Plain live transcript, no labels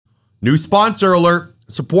New sponsor alert.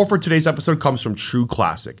 Support for today's episode comes from True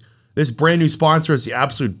Classic. This brand new sponsor is the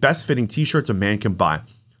absolute best fitting t-shirts a man can buy.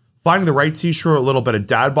 Finding the right t-shirt or a little bit of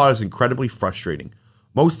dad bod is incredibly frustrating.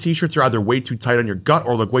 Most t-shirts are either way too tight on your gut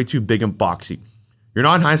or look way too big and boxy. You're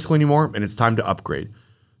not in high school anymore and it's time to upgrade.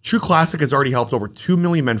 True Classic has already helped over 2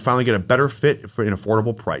 million men finally get a better fit for an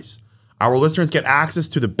affordable price. Our listeners get access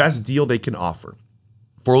to the best deal they can offer.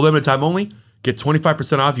 For a limited time only, get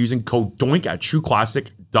 25% off using code DOINK at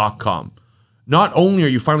trueclassic.com. Not only are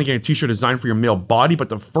you finally getting a t-shirt designed for your male body, but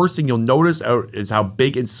the first thing you'll notice is how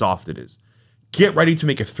big and soft it is. Get ready to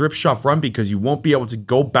make a thrift shop run because you won't be able to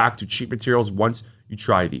go back to cheap materials once you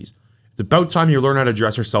try these. It's about time you learn how to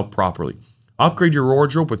dress yourself properly. Upgrade your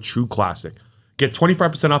wardrobe with True Classic. Get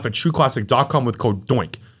 25% off at trueclassic.com with code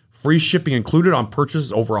DOINK. Free shipping included on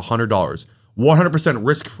purchases over $100. 100%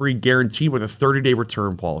 risk-free guaranteed with a 30-day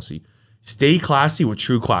return policy. Stay classy with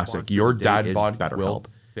True Classic. Your dad bod better help.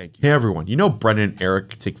 Thank you. Hey everyone, you know Brendan and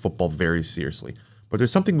Eric take football very seriously, but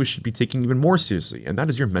there's something we should be taking even more seriously, and that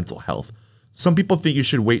is your mental health. Some people think you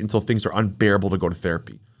should wait until things are unbearable to go to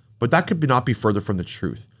therapy, but that could not be further from the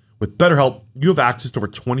truth. With BetterHelp, you have access to over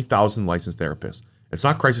 20,000 licensed therapists. It's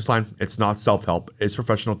not crisis line, it's not self-help, it's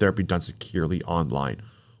professional therapy done securely online.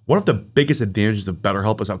 One of the biggest advantages of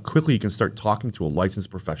BetterHelp is how quickly you can start talking to a licensed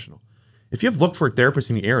professional. If you have looked for a therapist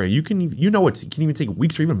in the area, it can even take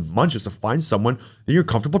weeks or even months just to find someone that you're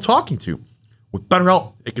comfortable talking to. With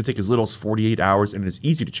BetterHelp, it can take as little as 48 hours, and it is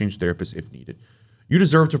easy to change therapists if needed. You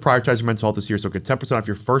deserve to prioritize your mental health this year, so get 10% off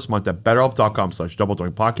your first month at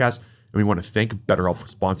betterhelp.com/doubledoingpodcast. And we want to thank BetterHelp for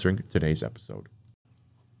sponsoring today's episode.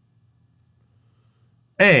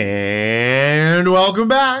 And welcome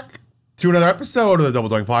back to another episode of the Double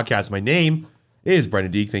Doing Podcast. My name is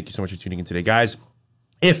Brendan D. Thank you so much for tuning in today, guys.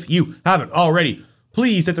 If you haven't already,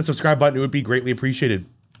 please hit the subscribe button. It would be greatly appreciated.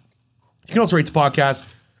 You can also rate the podcast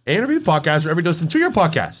and review the podcast wherever you listen to your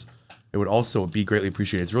podcasts. It would also be greatly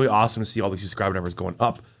appreciated. It's really awesome to see all these subscriber numbers going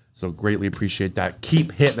up. So greatly appreciate that.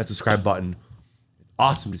 Keep hitting that subscribe button. It's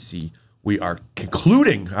awesome to see. We are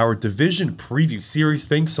concluding our division preview series.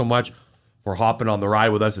 Thanks so much for hopping on the ride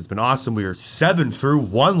with us. It's been awesome. We are 7 through,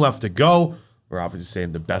 1 left to go. We're obviously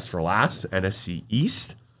saying the best for last, NFC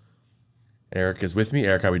East. Eric is with me.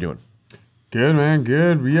 Eric, how we doing? Good, man.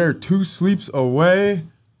 Good. We are 2 sleeps away.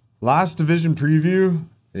 Last division preview.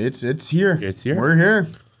 It's here. It's here. We're here.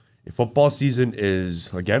 The football season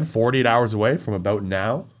is, again, 48 hours away from about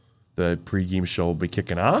now. The pregame show will be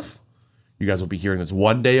kicking off. You guys will be hearing this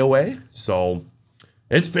 1 day away. So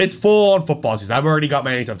it's full on football season. I've already got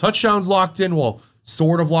my anytime touchdowns locked in. Well,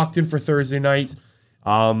 sort of locked in for Thursday night.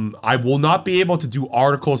 I will not be able to do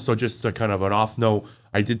articles, so just a kind of an off note,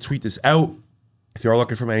 I did tweet this out. If you're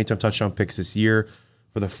looking for my anytime touchdown picks this year,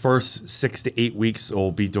 for the first 6 to 8 weeks, it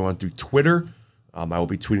will be done through Twitter. I will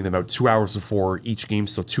be tweeting them out 2 hours before each game,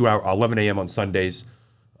 so 11 a.m. on Sundays,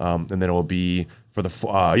 and then it will be for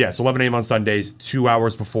so 11 a.m. on Sundays, 2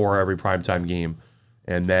 hours before every primetime game,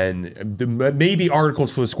 and then maybe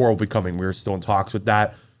articles for the score will be coming. We're still in talks with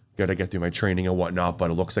that. Got to get through my training and whatnot,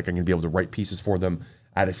 but it looks like I'm going to be able to write pieces for them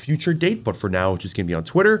at a future date. But for now, it's just going to be on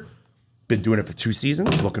Twitter. Been doing it for 2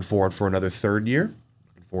 seasons. Looking forward for another 3rd year.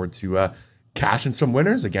 Looking forward to cashing some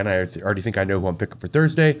winners. Again, I already think I know who I'm picking for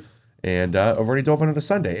Thursday. And I've already dove into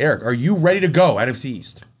Sunday. Eric, are you ready to go, NFC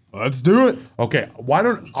East? Let's do it. Okay, why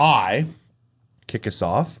don't I kick us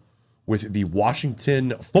off with the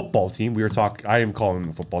Washington football team. I am calling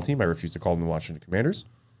them the football team. I refuse to call them the Washington Commanders.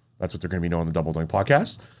 That's what they're going to be known on the Double Doing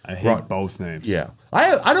podcast. I hate both names. Yeah.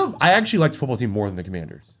 I actually like the football team more than the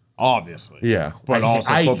Commanders. Obviously. Yeah. But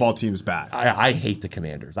football team's bad. I hate the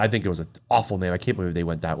Commanders. I think it was an awful name. I can't believe they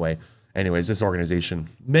went that way. Anyways, this organization,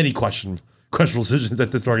 many questionable decisions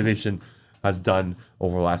that this organization has done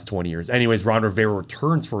over the last 20 years. Anyways, Ron Rivera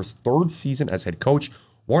returns for his 3rd season as head coach.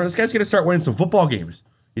 Warren, this guy's going to start winning some football games.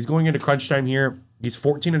 He's going into crunch time here. He's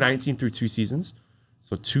 14-19 through 2 seasons.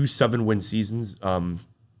 So 2 7-win seasons.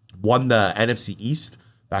 Won the NFC East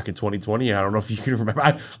back in 2020. I don't know if you can remember.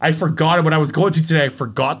 I forgot it when I was going to today. I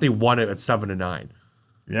forgot they won it at 7-9.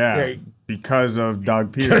 Yeah, because of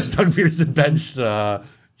Doug Peterson. Because Doug Peterson benched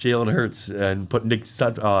Jalen Hurts and put Nate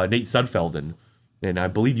Sudfeld in. And I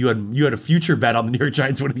believe you had a future bet on the New York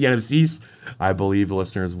Giants winning the NFC East. I believe the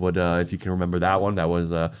listeners would, if you can remember that one. That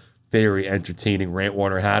was a very entertaining rant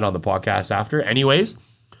Warner had on the podcast after. Anyways,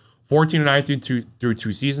 14-9 through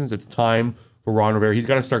 2 seasons. It's time for Ron Rivera. He's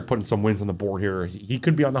got to start putting some wins on the board here. He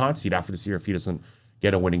could be on the hot seat after this year if he doesn't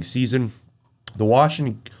get a winning season. The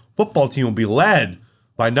Washington football team will be led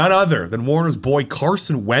by none other than Warner's boy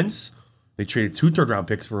Carson Wentz. They traded 2 third-round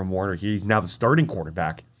picks for him, Warner. He's now the starting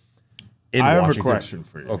quarterback in Washington. I have a question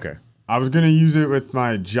for you. Okay. I was going to use it with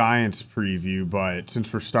my Giants preview, but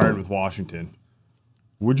since we're starting with Washington,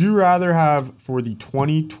 would you rather have for the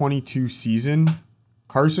 2022 season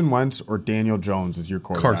Carson Wentz or Daniel Jones as your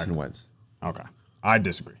quarterback? Carson Wentz. Okay. I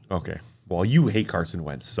disagree. Okay. Well, you hate Carson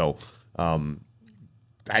Wentz, so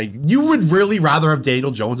you would really rather have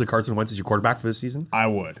Daniel Jones and Carson Wentz as your quarterback for this season? I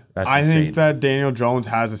would. That's I insane. think that Daniel Jones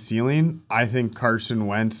has a ceiling. I think Carson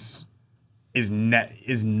Wentz is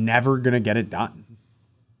never going to get it done.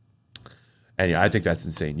 Anyway, I think that's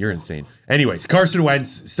insane. You're insane. Anyways, Carson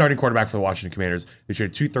Wentz, starting quarterback for the Washington Commanders. They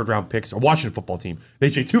traded 2 third-round picks, or Washington football team.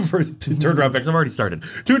 They traded 2 third-round picks. I've already started.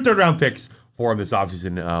 2 third-round picks for him this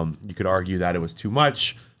offseason. You could argue that it was too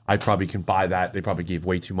much. I probably can buy that. They probably gave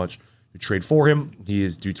way too much to trade for him. He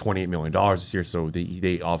is due $28 million this year, so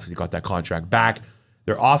they obviously got that contract back.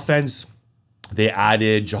 Their offense, they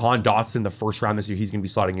added Jahan Dotson the first round this year. He's going to be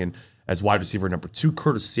slotting in as wide receiver number 2.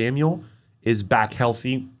 Curtis Samuel is back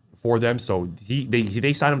healthy for them, so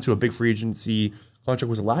they signed him to a big free agency contract.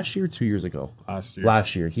 Was it last year or 2 years ago?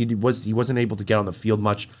 Last year. He wasn't able to get on the field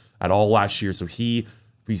much at all last year, so he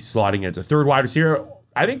be slotting as a third wide receiver.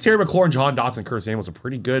 I think Terry McLaurin, Jahan Dotson, and Curtis Samuel is a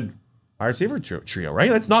pretty good wide receiver trio,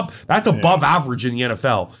 right? That's above average in the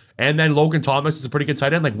NFL. And then Logan Thomas is a pretty good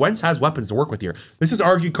tight end. Like, Wentz has weapons to work with here. This is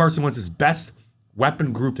argued Carson Wentz's best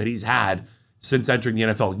weapon group that he's had since entering the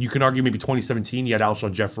NFL. You can argue maybe 2017, you had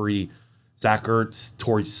Alshon Jeffrey, Zach Ertz,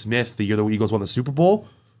 Torrey Smith, the year the Eagles won the Super Bowl.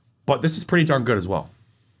 But this is pretty darn good as well.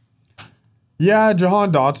 Yeah,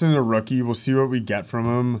 Jahan Dotson, a rookie. We'll see what we get from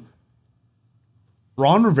him.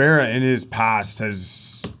 Ron Rivera in his past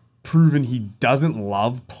has proven he doesn't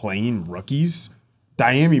love playing rookies.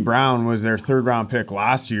 Diami Brown was their third-round pick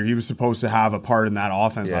last year. He was supposed to have a part in that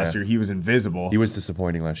offense last year. He was invisible. He was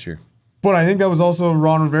disappointing last year. But I think that was also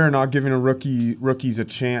Ron Rivera not giving rookies a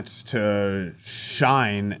chance to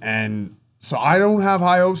shine. And so I don't have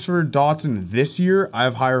high hopes for Dotson this year. I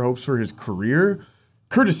have higher hopes for his career.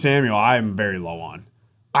 Curtis Samuel, I'm very low on.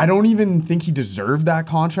 I don't even think he deserved that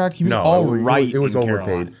contract. He was right. It was overpaid.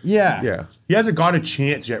 Carolina. Yeah. Yeah. He hasn't got a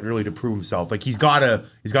chance yet really to prove himself. Like, he's gotta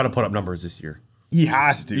put up numbers this year. He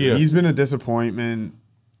has to. Yeah. He's been a disappointment.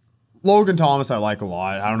 Logan Thomas I like a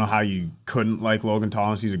lot. I don't know how you couldn't like Logan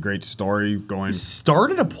Thomas. He's a great story going. He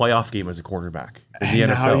started a playoff game as a quarterback in the NFL.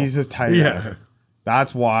 Now he's a tight end.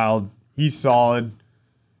 That's wild. He's solid.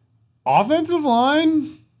 Offensive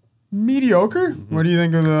line, mediocre. Mm-hmm. What do you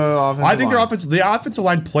think of the offensive line? I think the offensive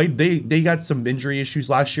line played. They got some injury issues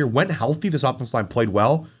last year. Went healthy. This offensive line played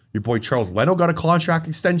well. Your boy Charles Leno got a contract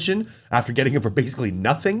extension after getting him for basically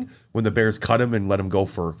nothing when the Bears cut him and let him go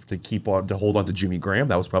to hold on to Jimmy Graham.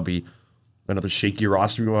 That was probably another shaky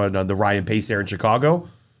roster on the Ryan Pace there in Chicago.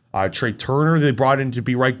 Trey Turner they brought in to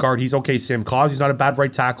be right guard. He's okay. Sam Cosby's not a bad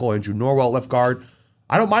right tackle. Andrew Norwell left guard.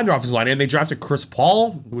 I don't mind their offensive line. And they drafted Chris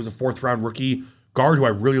Paul, who was a 4th-round rookie guard who I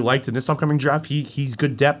really liked in this upcoming draft. He's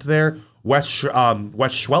good depth there. Wes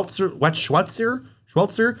Schweitzer,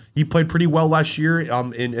 he played pretty well last year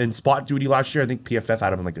in spot duty last year. I think PFF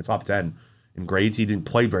had him in like the top 10 in grades. He didn't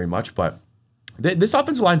play very much, but this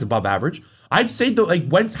offensive line's above average. I'd say that like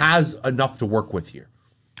Wentz has enough to work with here.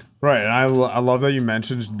 Right, and I love that you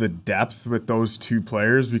mentioned the depth with those two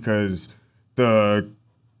players because the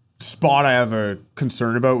spot I have a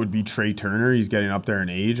concern about would be Trey Turner. He's getting up there in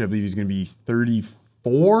age. I believe he's going to be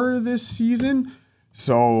 34 this season.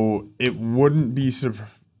 So it wouldn't be he's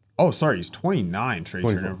 29, Trey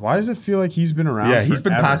 24. Turner. Why does it feel like he's been around Yeah, he's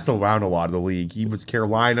forever? been passed around a lot of the league. He was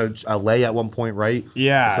Carolina, LA at one point, right?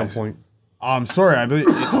 Yeah. At some point. I'm sorry. I believe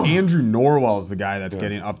Andrew Norwell is the guy that's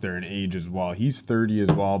getting up there in age as well. He's 30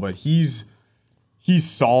 as well, but he's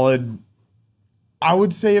solid. I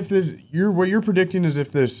would say what you're predicting is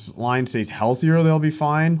if this line stays healthier, they'll be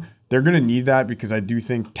fine. They're going to need that because I do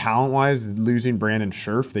think talent-wise, losing Brandon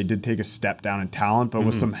Scherf, they did take a step down in talent, but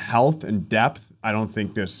with some health and depth, I don't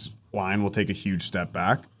think this line will take a huge step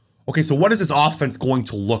back. Okay, so what is this offense going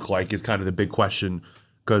to look like is kind of the big question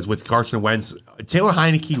because with Carson Wentz, Taylor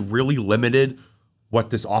Heineke really limited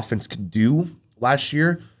what this offense could do last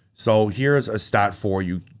year. So here's a stat for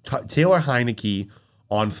you. Taylor Heineke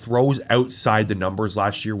on throws outside the numbers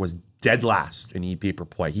last year was dead last in EPA per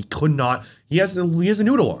play. He could not. He has a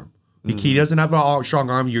noodle arm. He doesn't have a strong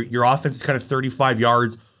arm. Your offense is kind of 35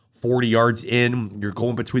 yards, 40 yards in. You're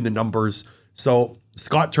going between the numbers. So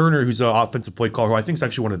Scott Turner, who's an offensive play caller, who I think is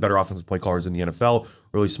actually one of the better offensive play callers in the NFL,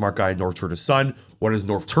 really smart guy, North Turner's son. What does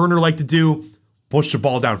North Turner like to do? Push the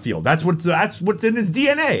ball downfield. That's what's in his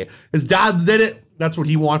DNA. His dad did it. That's what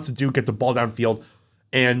he wants to do, get the ball downfield.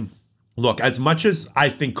 And look, as much as I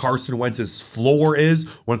think Carson Wentz's floor is,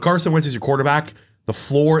 when Carson Wentz is your quarterback, the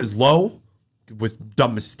floor is low with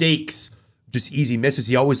dumb mistakes, just easy misses.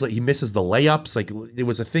 He misses the layups. Like it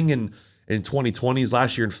was a thing in 2020s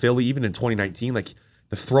last year in Philly, even in 2019. Like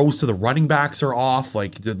the throws to the running backs are off.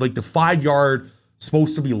 Like the 5-yard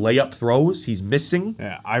supposed to be layup throws, he's missing.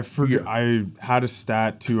 Yeah, I forget. I had a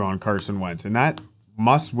stat too on Carson Wentz, and that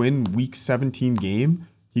must-win Week 17 game.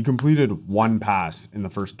 He completed 1 pass in the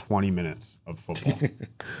first 20 minutes of football.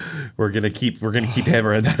 We're gonna keep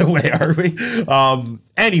hammering that away, are we?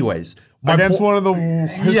 Anyways, against one of the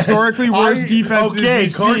historically worst defenses. Okay,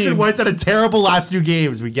 we've Carson seen. Wentz had a terrible last 2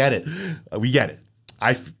 games. We get it.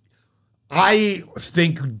 I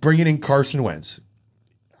think bringing in Carson Wentz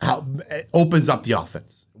opens up the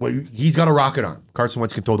offense. He's got a rocket arm. Carson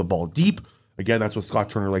Wentz can throw the ball deep. Again, that's what Scott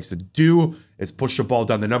Turner likes to do, is push the ball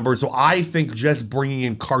down the numbers. So I think just bringing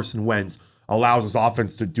in Carson Wentz allows his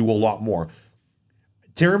offense to do a lot more.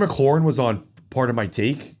 Terry McLaurin was on Part of My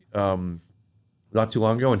Take not too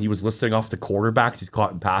long ago, and he was listing off the quarterbacks he's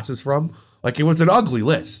caught in passes from. Like, it was an ugly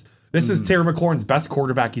list. This is Terry McLaurin's best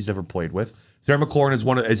quarterback he's ever played with. Terry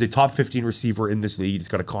McLaurin is a top 15 receiver in this league. He's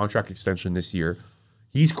got a contract extension this year.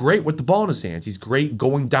 He's great with the ball in his hands. He's great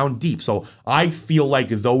going down deep. So I feel like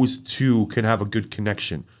those two can have a good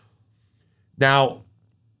connection. Now,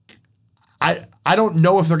 I don't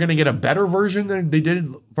know if they're going to get a better version than they did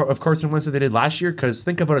of Carson Wentz than they did last year, because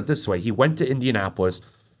think about it this way. He went to Indianapolis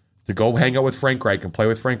to go hang out with Frank Reich and play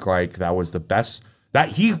with Frank Reich. That was the best. That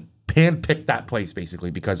he handpicked that place,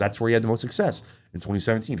 basically, because that's where he had the most success in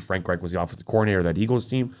 2017. Frank Reich was the offensive coordinator of that Eagles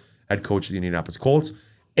team, head coach of the Indianapolis Colts.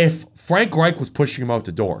 If Frank Reich was pushing him out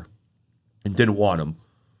the door and didn't want him,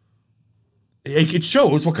 it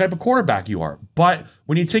shows what type of quarterback you are. But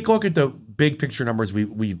when you take a look at the big picture numbers,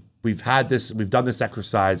 we've done this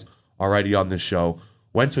exercise already on this show.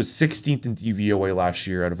 Wentz was 16th in DVOA last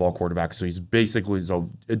year out of all quarterbacks, so he's basically, so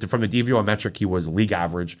from the DVOA metric, he was league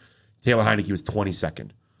average. Taylor Heineke was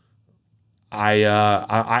 22nd.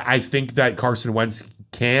 I think that Carson Wentz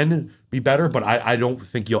can be better, but I don't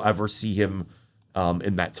think you'll ever see him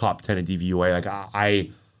in that top 10 in DVOA. Like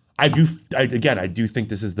I do think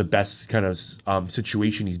this is the best kind of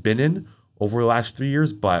situation he's been in over the last 3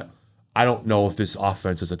 years, but I don't know if this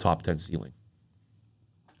offense is a top 10 ceiling.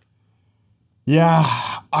 Yeah,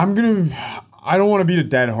 I don't want to beat a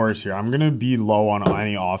dead horse here. I'm going to be low on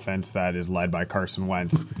any offense that is led by Carson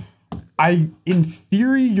Wentz. In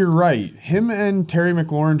theory, you're right. Him and Terry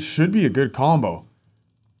McLaurin should be a good combo.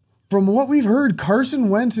 From what we've heard, Carson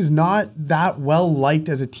Wentz is not that well liked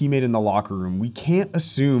as a teammate in the locker room. We can't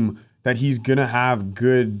assume that he's going to have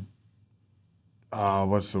good,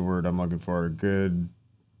 what's the word I'm looking for? Good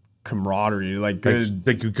camaraderie,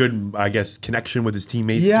 good, I guess, connection with his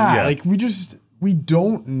teammates. Yeah, like we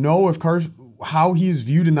don't know if how he's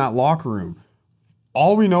viewed in that locker room.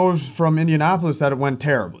 All we know is from Indianapolis that it went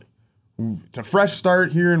terribly. It's a fresh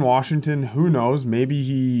start here in Washington. Who knows?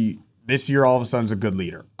 Maybe this year all of a sudden is a good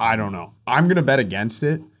leader. I don't know. I'm going to bet against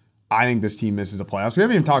it. I think this team misses the playoffs. We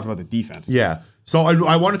haven't even talked about the defense. Yeah. So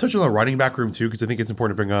I want to touch on the running back room too, because I think it's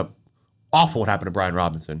important to bring up awful what happened to Brian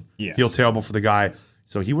Robinson. Yeah. Feel terrible for the guy.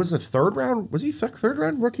 So he was a third round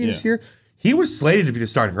rookie this year? He was slated to be the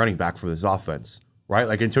starting running back for this offense, right?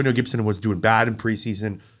 Like Antonio Gibson was doing bad in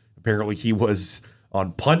preseason. Apparently he was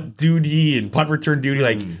on punt duty and punt return duty.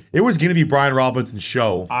 Like it was going to be Brian Robinson's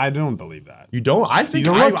show. I don't believe that. You don't? I think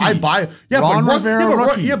I buy. Yeah, Ron Rivera,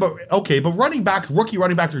 rookie. But rookie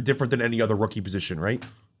running backs are different than any other rookie position, right?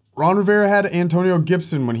 Ron Rivera had Antonio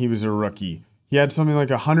Gibson when he was a rookie. He had something like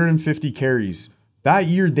 150 carries. That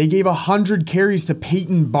year, they gave 100 carries to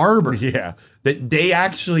Peyton Barber. Yeah. They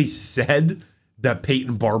actually said that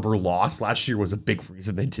Peyton Barber lost last year was a big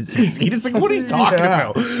reason they did succeed. It's like, what are you talking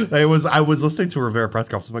about? I was listening to a Rivera press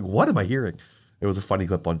conference. I'm like, what am I hearing? It was a funny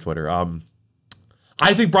clip on Twitter.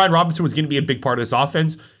 I think Brian Robinson was going to be a big part of this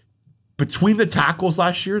offense. Between the tackles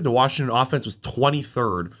last year, the Washington offense was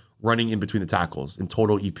 23rd running in between the tackles in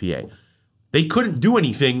total EPA. They couldn't do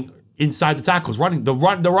anything inside the tackles. The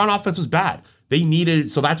run offense was bad.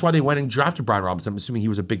 So that's why they went and drafted Brian Robinson. I'm assuming he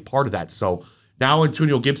was a big part of that. So now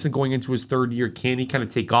Antonio Gibson going into his third year, can he kind of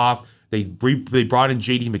take off? They brought in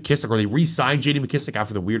J.D. McKissick, or they re-signed J.D. McKissick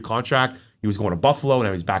after the weird contract. He was going to Buffalo, and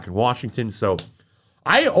now he's back in Washington. So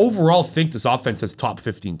I overall think this offense has top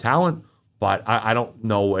 15 talent, but I don't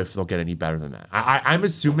know if they'll get any better than that. I'm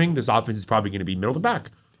assuming this offense is probably going to be middle to back.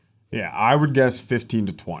 Yeah, I would guess 15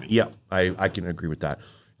 to 20. Yeah, I can agree with that.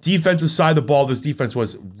 Defensive side of the ball, this defense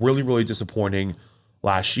was really, really disappointing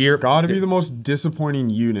last year. Got to be the most disappointing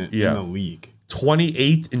unit in the league.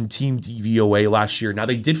 28th in team DVOA last year. Now,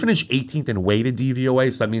 they did finish 18th in weighted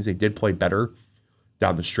DVOA, so that means they did play better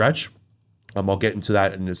down the stretch. I'll get into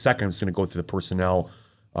that in a second. I'm just going to go through the personnel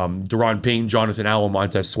Deron Payne, Jonathan Allen,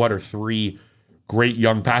 Montez Sweat are three great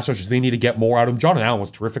young pass rushers. They need to get more out of him. Jonathan Allen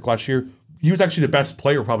was terrific last year. He was actually the best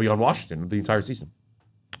player probably on Washington the entire season.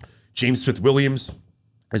 James Smith-Williams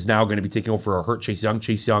is now going to be taking over for a hurt Chase Young.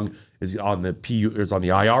 Chase Young is on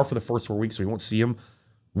the IR for the first 4 weeks, so we won't see him.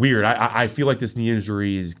 Weird. I feel like this knee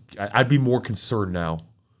injury is. I'd be more concerned now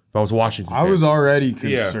if I was a Washington fan. I was already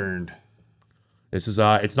concerned. Yeah. This is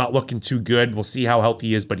it's not looking too good. We'll see how healthy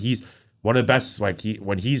he is, but he's one of the best. Like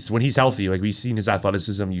when he's healthy, like we've seen his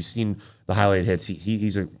athleticism, you've seen the highlight hits.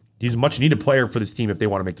 He's a much needed player for this team if they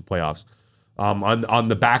want to make the playoffs. On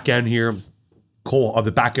the back end here, Cole on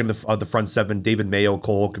the back end of the front seven, David Mayo,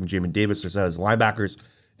 Cole Holcomb, Jamin Davis are set as linebackers.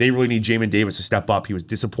 They really need Jamin Davis to step up. He was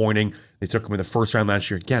disappointing. They took him in the first round last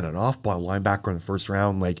year. Again, an off-ball linebacker in the first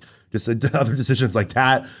round. Like just other decisions like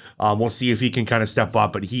that. We'll see if he can kind of step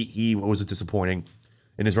up. But he was disappointing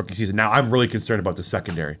in his rookie season. Now I'm really concerned about the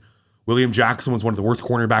secondary. William Jackson was one of the worst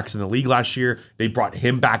cornerbacks in the league last year. They brought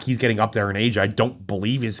him back. He's getting up there in age. I don't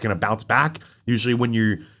believe he's going to bounce back. Usually when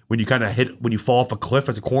you fall off a cliff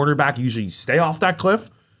as a cornerback, you usually stay off that cliff.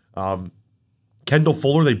 Kendall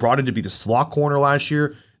Fuller, they brought in to be the slot corner last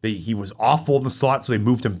year. He was awful in the slot, so they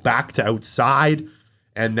moved him back to outside.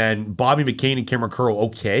 And then Bobby McCain and Cameron Curl,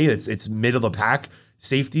 okay, it's mid of the pack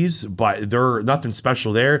safeties, but they're nothing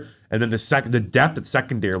special there. And then the depth at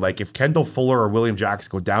secondary, like if Kendall Fuller or William Jackson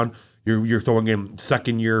go down, you're throwing in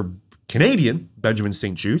second-year Canadian Benjamin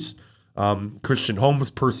St. Juste, Christian Holmes,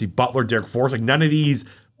 Percy Butler, Derek Forrest. Like none of these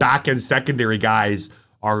back-end secondary guys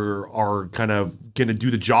are kind of going to do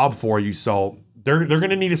the job for you. So they're going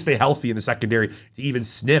to need to stay healthy in the secondary to even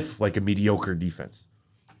sniff like a mediocre defense.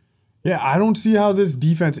 Yeah, I don't see how this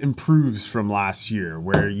defense improves from last year,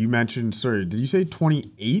 where you mentioned, sorry, did you say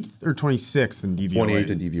 28th or 26th in DVOA? 28th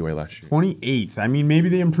in DVOA last year. 28th. I mean, maybe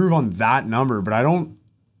they improve on that number, but I don't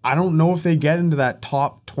know if they get into that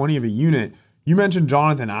top 20 of a unit. You mentioned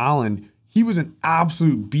Jonathan Allen. He was an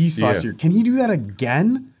absolute beast last year. Can he do that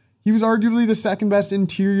again? He was arguably the second best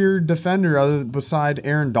interior defender beside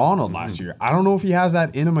Aaron Donald last year. I don't know if he has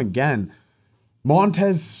that in him again.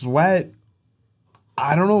 Montez Sweat,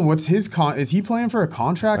 I don't know. What's his is he playing for a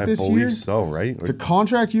contract this year? I believe so, right? It's a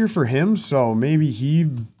contract year for him, so maybe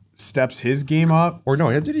he steps his game up. Or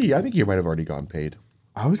no, did he? I think he might have already gone paid.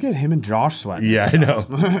 I always get him and Josh Sweat. Yeah, I know.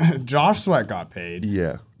 Josh Sweat got paid.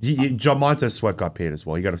 Yeah. John Montez Sweat got paid as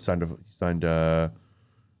well. He got signed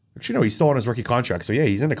actually, no, he's still on his rookie contract. So, yeah,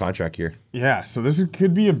 he's in a contract here. Yeah, so this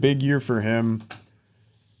could be a big year for him.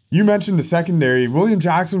 You mentioned the secondary. William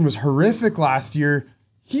Jackson was horrific last year.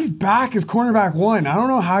 He's back as cornerback one. I don't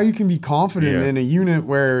know how you can be confident in a unit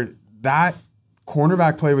where that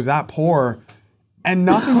cornerback play was that poor and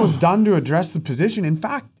nothing was done to address the position. In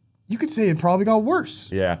fact, you could say it probably got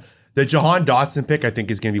worse. Yeah. The Jahan Dotson pick, I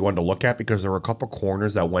think, is going to be one to look at because there were a couple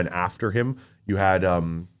corners that went after him. You had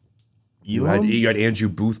you had Andrew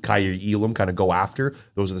Booth, Kyer Elam kind of go after.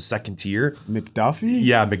 Those are the second tier. McDuffie?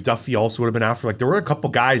 Yeah, McDuffie also would have been after. Like there were a couple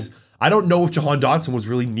guys. I don't know if Jahan Dotson was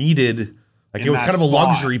really needed. Like it was kind of a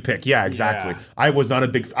luxury pick. Yeah, exactly. Yeah. I wasn't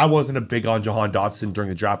a big on Jahan Dotson during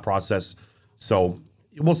the draft process. So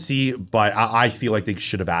we'll see. But I feel like they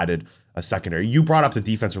should have added a secondary. You brought up the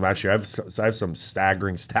defense from last year. I have some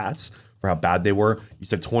staggering stats for how bad they were. You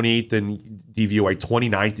said 28th in DVOA,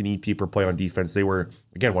 29th in EP per play on defense. They were,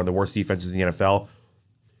 again, one of the worst defenses in the NFL.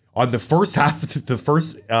 On the first half of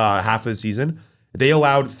the season, they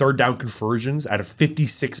allowed third down conversions at a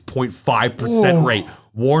 56.5% rate.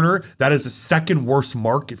 Warner, that is the second worst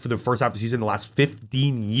mark for the first half of the season in the last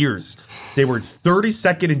 15 years. They were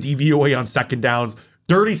 32nd in DVOA on second downs,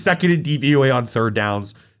 32nd in DVOA on third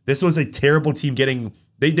downs. This was a terrible team getting.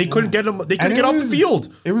 They couldn't get him. They couldn't get off the field.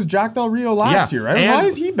 It was Jack Del Rio last year, right? And why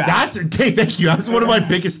is he back? Thank you. That's one of my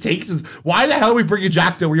biggest takes. Is why the hell are we bringing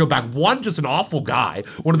Jack Del Rio back? One, just an awful guy.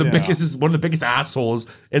 One of the biggest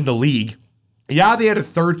assholes in the league. Yeah, they were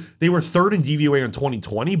third in DVOA in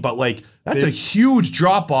 2020, but like that's a huge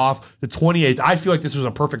drop off to 28th. I feel like this was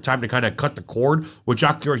a perfect time to kind of cut the cord with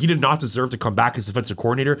Jack Del Rio. He did not deserve to come back as defensive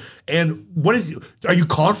coordinator. And are you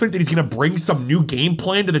confident that he's going to bring some new game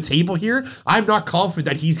plan to the table here? I'm not confident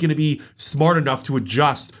that he's going to be smart enough to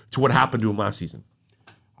adjust to what happened to him last season.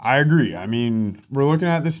 I agree. I mean, we're looking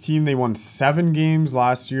at this team. They won 7 games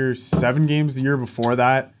last year, 7 games the year before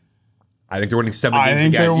that. I think they're winning 7 games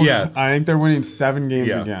again. I think they're winning 7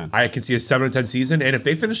 games again. I can see a 7-10 season, and if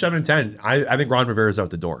they finish 7-10, I think Ron Rivera's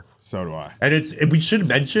out the door. So do I. And we should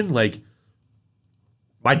mention, like,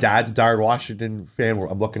 my dad's a diehard Washington fan. We're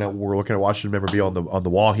looking at Washington memorabilia on the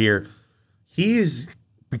wall here. He's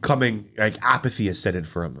becoming like apathy has set in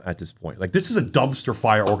for him at this point. Like, this is a dumpster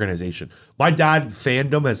fire organization. My dad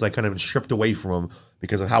fandom has like kind of been stripped away from him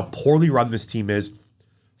because of how poorly run this team is.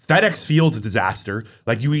 FedEx Field's a disaster.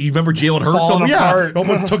 Like, you remember Jalen Hurts?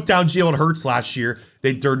 Almost took down Jalen Hurts last year.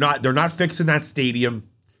 They're not fixing that stadium.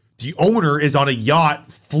 The owner is on a yacht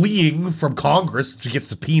fleeing from Congress to get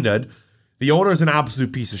subpoenaed. The owner is an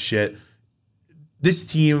absolute piece of shit. This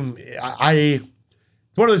team, it's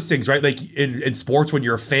one of those things, right? Like in sports, when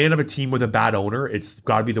you're a fan of a team with a bad owner, it's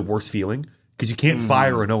got to be the worst feeling because you can't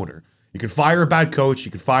fire an owner. You can fire a bad coach.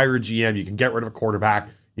 You can fire a GM. You can get rid of a quarterback.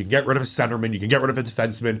 You can get rid of a centerman. You can get rid of a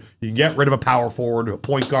defenseman. You can get rid of a power forward, a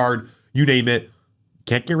point guard, you name it. You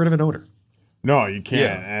can't get rid of an owner. No, you can't.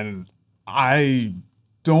 Yeah. And I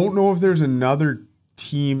don't know if there's another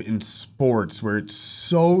team in sports where it's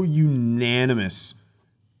so unanimous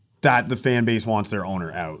that the fan base wants their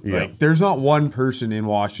owner out. Yeah. Like, there's not one person in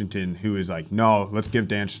Washington who is like, no, let's give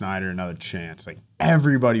Dan Snyder another chance. Like,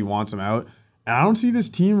 everybody wants him out. And I don't see this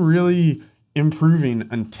team really improving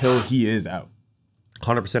until he is out.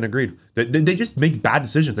 100% agreed. They just make bad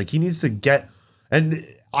decisions. Like, he needs to get, and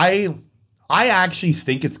I actually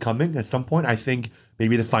think it's coming at some point. I think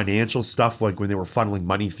maybe the financial stuff, like when they were funneling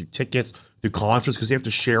money through tickets, through concerts, because they have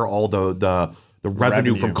to share all the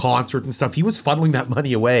revenue from concerts and stuff. He was funneling that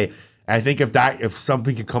money away. And I think if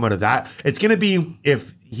something can come out of that, it's going to be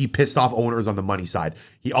if he pissed off owners on the money side.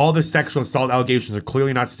 All the sexual assault allegations are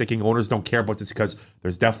clearly not sticking. Owners don't care about this because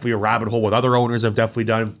there's definitely a rabbit hole with other owners have definitely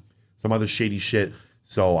done some other shady shit.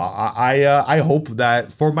 So I hope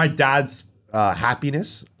that for my dad's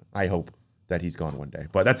happiness, I hope that he's gone one day.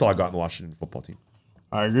 But that's all I got in the Washington football team.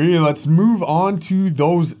 I agree. Let's move on to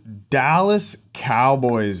those Dallas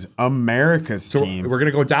Cowboys, America's team. We're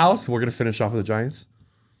going to go Dallas. We're going to finish off with the Giants.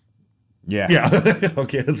 Yeah.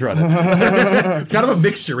 Okay, let's run it. It's kind of a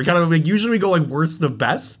mixture. We kind of like usually we go like worst to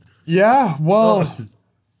best. Yeah, well,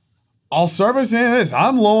 I'll start by saying this.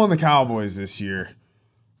 I'm low on the Cowboys this year.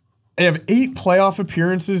 They have 8 playoff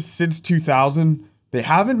appearances since 2000. They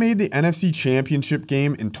haven't made the NFC Championship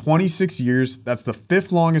game in 26 years. That's the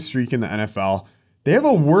 5th longest streak in the NFL. They have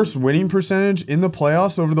a worse winning percentage in the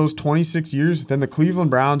playoffs over those 26 years than the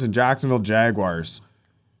Cleveland Browns and Jacksonville Jaguars.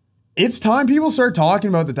 It's time people start talking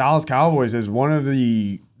about the Dallas Cowboys as one of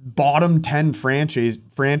the bottom 10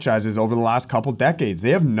 franchises over the last couple decades.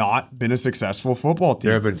 They have not been a successful football team.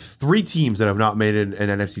 There have been 3 teams that have not made an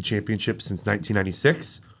NFC Championship since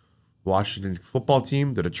 1996. Washington football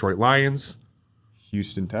team, the Detroit Lions.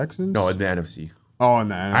 Houston Texans? No, in the NFC. Oh, in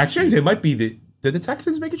the NFC. Actually, they might be did the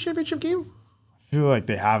Texans make a championship game? I feel like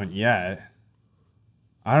they haven't yet.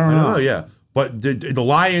 I don't know. Yeah. But the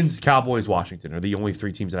Lions, Cowboys, Washington are the only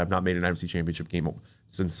 3 teams that have not made an NFC Championship game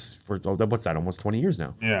since, what's that, almost 20 years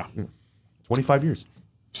now? Yeah. 25 years.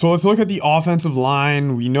 So let's look at the offensive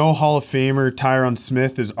line. We know Hall of Famer Tyron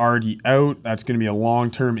Smith is already out. That's going to be a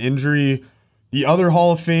long-term injury. The other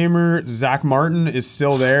Hall of Famer, Zach Martin, is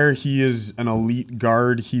still there. He is an elite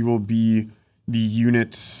guard. He will be the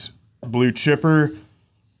unit's blue chipper.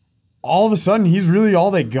 All of a sudden, he's really all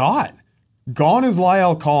they got. Gone is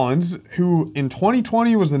La'el Collins, who in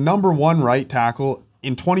 2020 was the number 1 right tackle.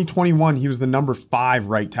 In 2021, he was the number 5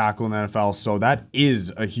 right tackle in the NFL, so that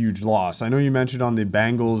is a huge loss. I know you mentioned on the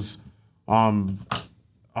Bengals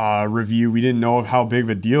review, we didn't know how big of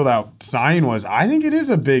a deal that signing was. I think it is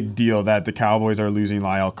a big deal that the Cowboys are losing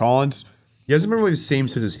La'el Collins. He hasn't been really the same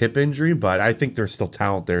since his hip injury, but I think there's still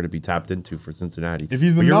talent there to be tapped into for Cincinnati. If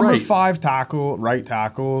he's the number 5 tackle, right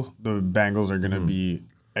tackle, the Bengals are going to be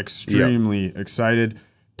extremely excited.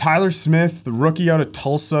 Tyler Smith, the rookie out of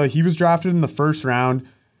Tulsa, he was drafted in the 1st round.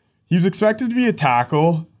 He was expected to be a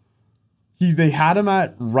tackle. They had him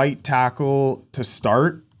at right tackle to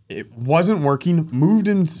start. It wasn't working. Moved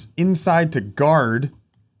inside to guard.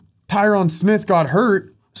 Tyron Smith got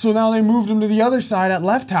hurt, so now they moved him to the other side at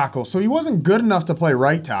left tackle. So he wasn't good enough to play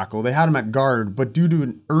right tackle. They had him at guard, but due to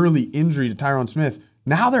an early injury to Tyron Smith,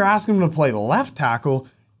 now they're asking him to play left tackle.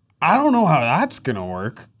 I don't know how that's going to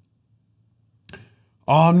work.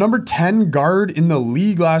 Number 10 guard in the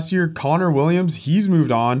league last year, Connor Williams. He's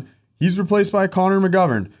moved on. He's replaced by Connor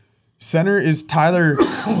McGovern. Center is Tyler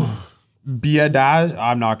Biadasz.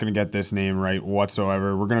 I'm not going to get this name right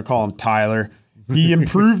whatsoever. We're going to call him Tyler. He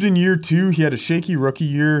improved in year 2. He had a shaky rookie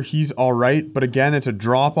year. He's all right. But again, it's a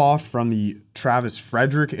drop-off from the Travis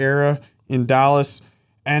Frederick era in Dallas.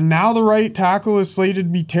 And now the right tackle is slated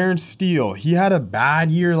to be Terrence Steele. He had a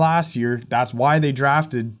bad year last year. That's why they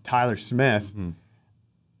drafted Tyler Smith.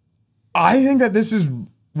 I think that this is,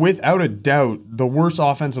 without a doubt, the worst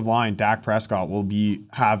offensive line Dak Prescott will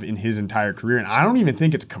have in his entire career. And I don't even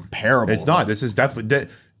think it's comparable. It's not. This is definitely...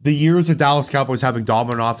 the years of Dallas Cowboys having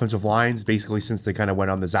dominant offensive lines, basically since they kind of went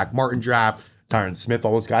on the Zach Martin draft, Tyron Smith,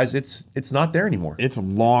 all those guys, it's not there anymore. It's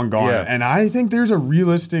long gone. Yeah. And I think there's a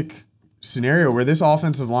realistic scenario where this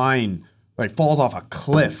offensive line like falls off a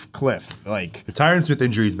cliff. Like The Tyron Smith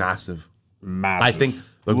injury is massive. massive. I think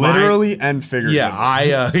literally and figuratively.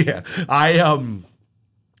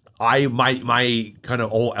 My kind of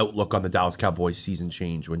whole outlook on the Dallas Cowboys season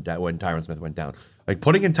changed when Tyron Smith went down. Like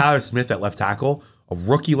putting in Tyler Smith at left tackle, a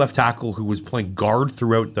rookie left tackle who was playing guard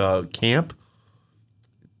throughout the camp.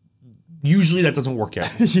 Usually that doesn't work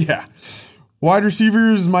out. Yeah. Wide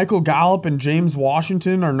receivers Michael Gallup and James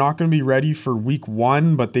Washington are not going to be ready for week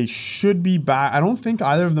 1, but they should be back. I don't think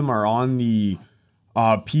either of them are on the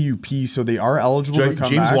PUP, so they are eligible to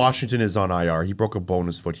come James back. Washington is on IR. He broke a bone in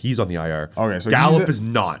his foot. He's on the IR. Okay, so Gallup is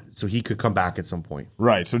not, so he could come back at some point.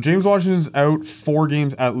 Right, so James Washington's out 4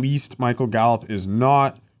 games at least. Michael Gallup is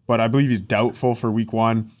not, but I believe he's doubtful for week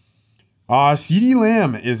 1. CeeDee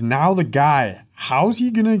Lamb is now the guy. How's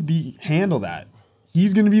he going to handle that?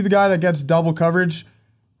 He's going to be the guy that gets double coverage.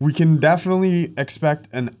 We can definitely expect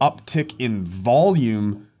an uptick in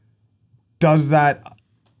volume.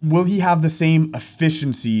 Will he have the same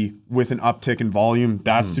efficiency with an uptick in volume?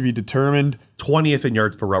 That's to be determined. 20th in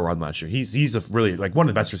yards per route run last year. He's a really like one of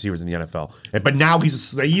the best receivers in the NFL. But now he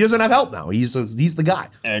doesn't have help now. He's the guy.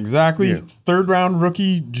 Exactly. Yeah. 3rd round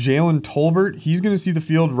rookie Jalen Tolbert. He's going to see the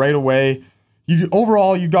field right away.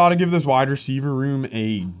 Overall, you got to give this wide receiver room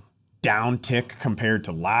a down tick compared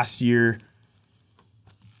to last year.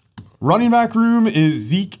 Running back room is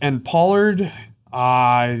Zeke and Pollard.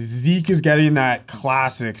 Zeke is getting that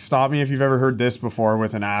classic, stop me if you've ever heard this before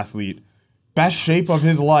with an athlete, best shape of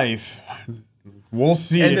his life. We'll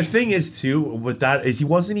see. And the thing is, too, with that is he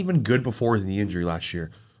wasn't even good before his knee injury last year.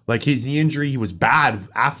 Like his knee injury, he was bad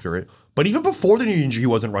after it. But even before the knee injury, he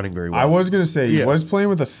wasn't running very well. I was going to say, he was playing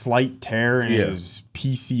with a slight tear in his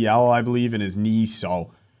PCL, I believe, in his knee.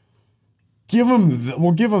 So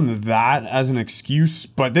we'll give him that as an excuse.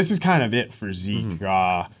 But this is kind of it for Zeke.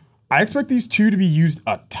 I expect these two to be used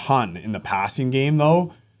a ton in the passing game,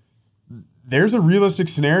 though. There's a realistic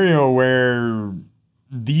scenario where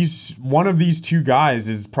one of these two guys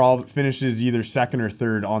finishes either 2nd or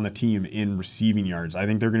 3rd on the team in receiving yards. I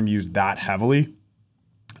think they're going to be used that heavily.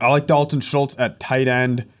 I like Dalton Schultz at tight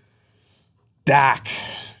end. Dak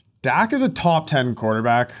is a top 10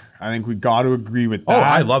 quarterback. I think we got to agree with that. Oh,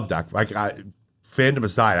 I love Dak. Fandom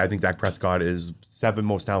aside, I think Dak Prescott is 7th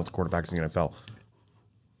most talented quarterbacks in the NFL.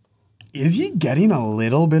 Is he getting a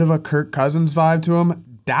little bit of a Kirk Cousins vibe to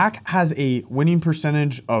him? Dak has a winning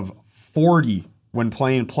percentage of 40 when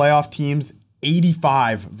playing playoff teams,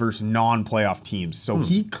 85 versus non-playoff teams. So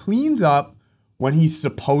he cleans up when he's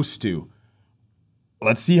supposed to.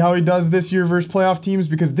 Let's see how he does this year versus playoff teams,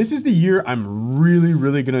 because this is the year I'm really,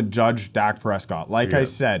 really going to judge Dak Prescott. Like I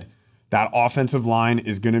said, that offensive line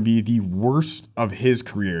is going to be the worst of his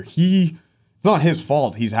career. It's not his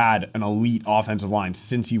fault he's had an elite offensive line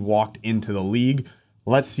since he walked into the league.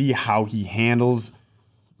 Let's see how he handles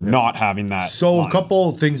not having that. So line. a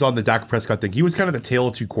couple things on the Dak Prescott thing. He was kind of the tale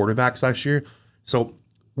of two quarterbacks last year. So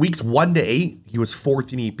weeks 1 to 8, he was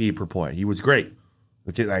 4th in EPA per play. He was great.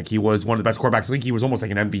 Like he was one of the best quarterbacks in the league. He was almost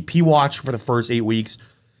like an MVP watch for the first 8 weeks.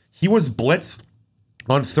 He was blitzed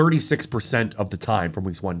on 36% of the time from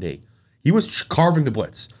weeks 1 to 8. He was carving the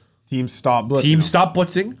blitz. Teams stopped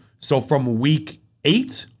blitzing. So from week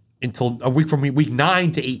 8 until from week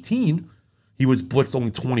 9 to 18, he was blitzed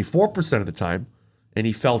only 24% of the time, and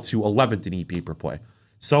he fell to 11th in EPA per play.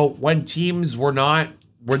 So when teams are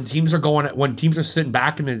sitting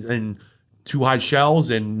back in too high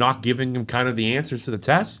shells and not giving him kind of the answers to the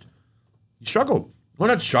test, he struggled. Well,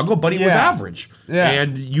 not struggled, but he was average. Yeah.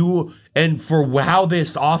 And for how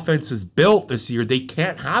this offense is built this year, they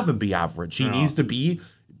can't have him be average. He needs to be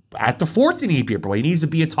at the 4th in EPA per play. He needs to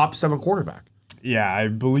be a top 7 quarterback. Yeah, I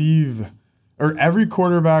believe, or every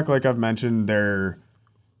quarterback, like I've mentioned, their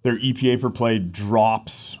EPA per play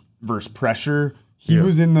drops versus pressure. He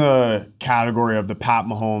was in the category of the Pat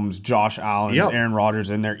Mahomes, Josh Allen, Aaron Rodgers,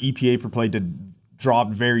 and their EPA per play did drop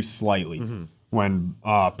very slightly when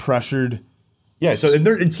pressured. Yeah, so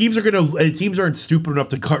teams aren't stupid enough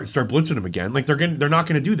to start blitzing him again. Like they're not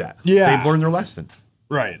going to do that. Yeah, they've learned their lesson.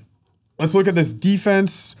 Right. Let's look at this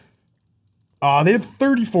defense. They had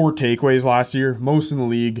 34 takeaways last year, most in the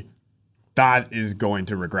league. That is going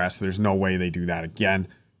to regress. There's no way they do that again.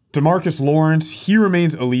 DeMarcus Lawrence, he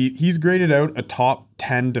remains elite. He's graded out a top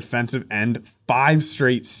 10 defensive end 5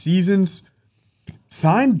 straight seasons.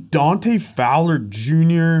 Signed Dante Fowler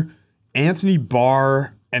Jr., Anthony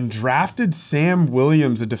Barr, and drafted Sam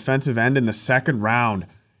Williams, a defensive end, in the 2nd round.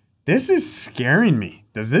 This is scaring me.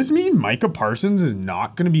 Does this mean Micah Parsons is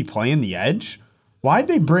not going to be playing the edge? Why'd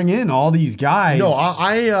they bring in all these guys? No,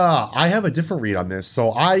 I have a different read on this.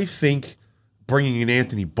 So I think bringing in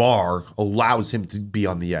Anthony Barr allows him to be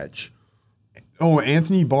on the edge. Oh,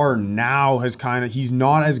 Anthony Barr now has he's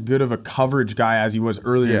not as good of a coverage guy as he was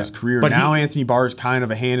earlier in his career. But now Anthony Barr is kind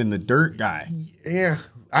of a hand in the dirt guy. Yeah.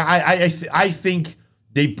 I think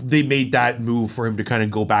they made that move for him to kind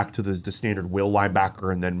of go back to the standard will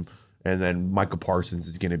linebacker, and then Micah Parsons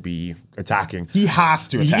is going to be attacking. He has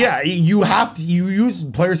to attack. Yeah, you have to. You use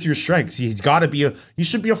players to your strengths. He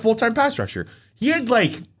should be a full-time pass rusher. He had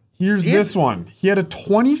this one. He had a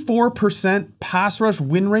 24% pass rush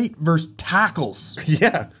win rate versus tackles.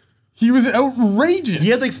 Yeah. He was outrageous. He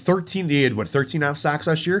had 13 and a half sacks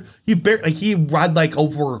last year. He had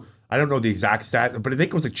over, I don't know the exact stat, but I think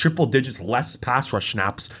it was triple digits less pass rush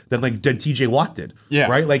snaps than TJ Watt did. Yeah.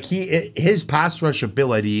 Right? His pass rush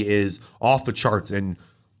ability is off the charts, and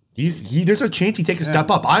there's a chance he takes a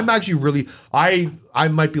step up. I'm actually really I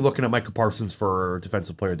might be looking at Micah Parsons for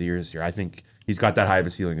Defensive Player of the Year this year. I think he's got that high of a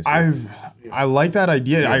ceiling this year. I like that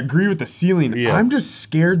idea. Yeah. I agree with the ceiling. Yeah. I'm just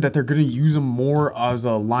scared that they're going to use him more as a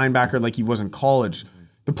linebacker like he was in college.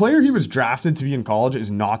 The player he was drafted to be in college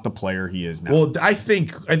is not the player he is now. Well, I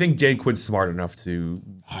think Dan Quinn's smart enough to.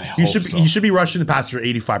 He should be rushing the passer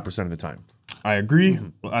 85% of the time. I agree.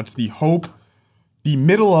 That's the hope. The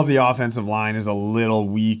middle of the offensive line is a little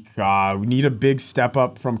weak. We need a big step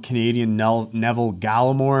up from Canadian Neville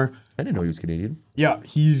Gallimore. I didn't know he was Canadian. Yeah,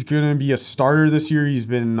 he's going to be a starter this year. He's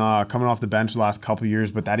been coming off the bench the last couple of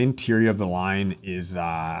years, but that interior of the line is,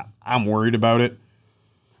 I'm worried about it.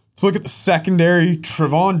 Let's look at the secondary.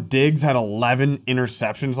 Trevon Diggs had 11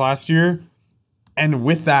 interceptions last year, and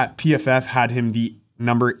with that, PFF had him the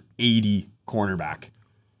number 80 cornerback.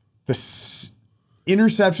 The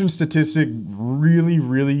interception statistic really,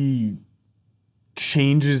 really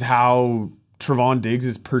changes how Trevon Diggs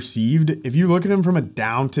is perceived. If you look at him from a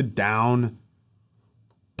down-to-down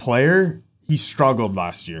player, he struggled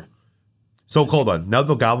last year. So hold on.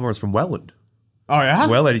 Neville Gallimore is from Welland. Oh, yeah?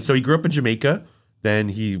 Welland. So he grew up in Jamaica. Then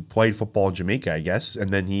he played football in Jamaica, I guess.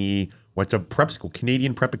 And then he went to prep school,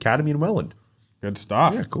 Canadian Prep Academy in Welland. Good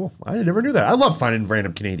stuff. Yeah, cool. I never knew that. I love finding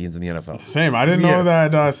random Canadians in the NFL. Same. I didn't know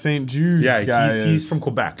that St. Jude's guy he's from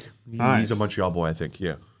Quebec. Nice. He's a Montreal boy, I think.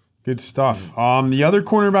 Yeah. Good stuff. The other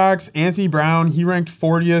cornerbacks, Anthony Brown, he ranked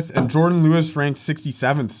 40th, and Jordan Lewis ranked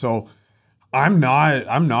 67th. So I'm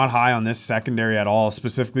not high on this secondary at all,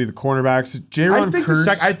 specifically the cornerbacks.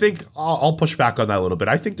 I think I'll push back on that a little bit.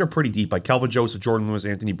 I think they're pretty deep. Like Kelvin Joseph, Jordan Lewis,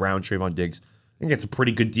 Anthony Brown, Trevon Diggs. I think it's a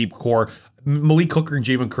pretty good deep core. Malik Hooker and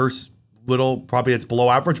Javon Curse, probably it's below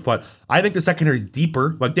average, but I think the secondary is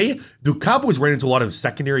deeper. Like the Cowboys ran into a lot of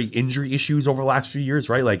secondary injury issues over the last few years,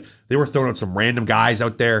 right? Like they were throwing out some random guys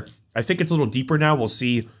out there. I think it's a little deeper now. We'll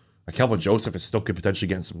see. Kelvin Joseph is still could potentially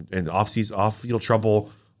get some in off-field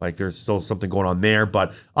trouble. Like there's still something going on there,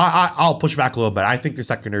 but I'll push back a little bit. I think their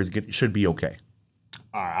secondary should be okay.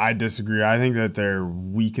 I disagree. I think that they're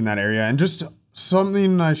weak in that area. And just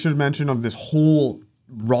something I should mention of this whole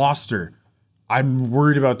roster, I'm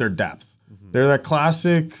worried about their depth. Mm-hmm. They're that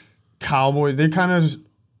classic Cowboy. They kind of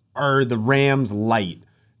are the Rams light.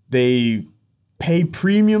 They pay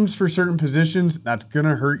premiums for certain positions. That's going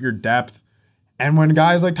to hurt your depth. And when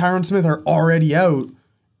guys like Tyron Smith are already out,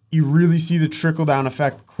 you really see the trickle-down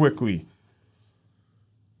effect quickly.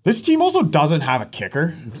 This team also doesn't have a kicker.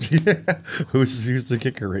 Who's the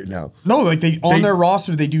kicker right now? No, like on their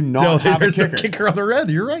roster, they do not have a kicker. There's a kicker on the red.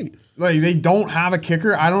 You're right. Like they don't have a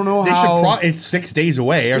kicker. I don't know how. It's 6 days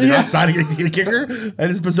away. Are they not signing a kicker? And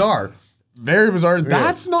it's bizarre. Very bizarre.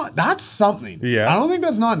 Yeah. That's something. Yeah. I don't think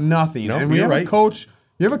that's not nothing. No, and we have a coach.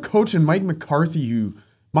 You have a coach in Mike McCarthy who,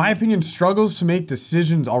 my opinion, struggles to make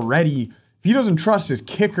decisions already. If he doesn't trust his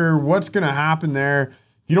kicker, what's going to happen there?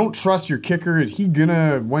 If you don't trust your kicker, is he going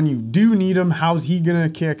to, when you do need him, how's he going to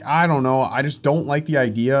kick? I don't know. I just don't like the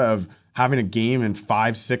idea of having a game in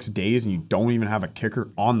 5-6 days and you don't even have a kicker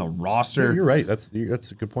on the roster. Yeah, you're right. That's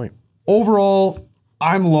a good point. Overall,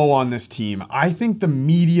 I'm low on this team. I think the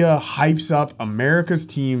media hypes up America's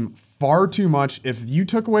team far too much. If you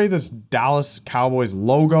took away this Dallas Cowboys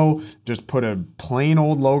logo, just put a plain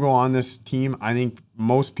old logo on this team, I think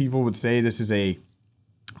most people would say this is a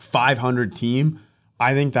 500 team.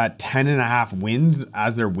 I think that 10.5 wins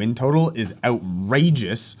as their win total is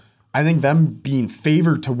outrageous. I think them being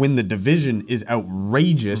favored to win the division is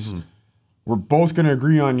outrageous. Mm-hmm. We're both going to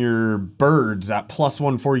agree on your Birds at plus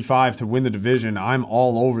 145 to win the division. I'm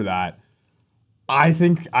all over that. I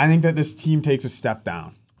think that this team takes a step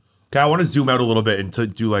down. Okay, I want to zoom out a little bit and to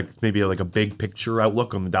do maybe a big picture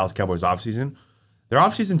outlook on the Dallas Cowboys offseason. Their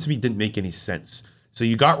offseason to me didn't make any sense. So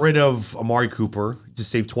you got rid of Amari Cooper to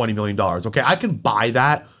save $20 million. Okay, I can buy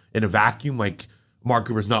that in a vacuum. Like, Amari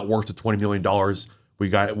Cooper's not worth the $20 million.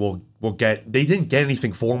 We'll get. They didn't get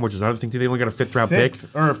anything for him, which is another thing too. They only got a 5th round pick.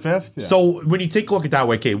 Or a 5th. Yeah. So when you take a look at that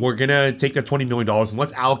way, okay, we're gonna take that $20 million and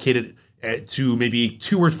let's allocate it to maybe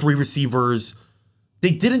 2 or 3 receivers.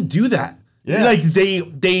 They didn't do that. Yeah. Like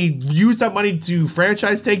they used that money to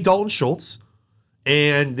franchise tag Dalton Schultz,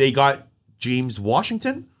 and they got James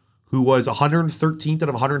Washington, who was 113th out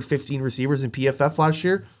of 115 receivers in PFF last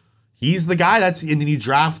year. He's the guy and then you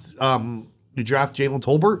draft Jalen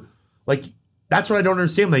Tolbert. Like, that's what I don't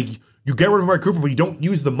understand. Like, you get rid of Amari Cooper, but you don't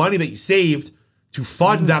use the money that you saved to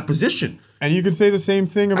fund that position. And you could say the same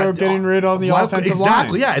thing about getting rid of the offensive line.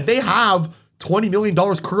 Exactly, yeah. They have $20 million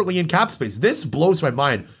currently in cap space. This blows my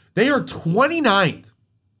mind. They are 29th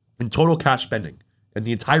in total cash spending in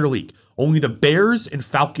the entire league. Only the Bears and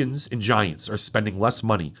Falcons and Giants are spending less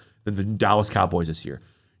money than the Dallas Cowboys this year.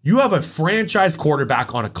 You have a franchise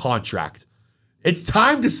quarterback on a contract. It's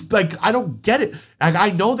time to, I don't get it. I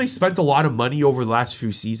know they spent a lot of money over the last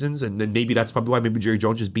few seasons, and then maybe that's probably why maybe Jerry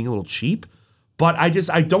Jones is being a little cheap. But I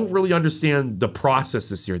don't really understand the process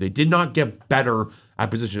this year. They did not get better at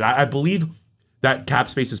position. I believe that cap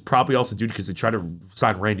space is probably also due because they tried to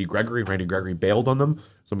sign Randy Gregory. Randy Gregory bailed on them.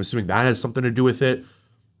 So I'm assuming that has something to do with it.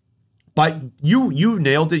 But you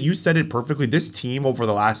nailed it. You said it perfectly. This team over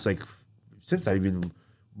the last, since I even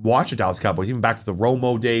watched the Dallas Cowboys, even back to the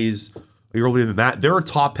Romo days, earlier than that, they're a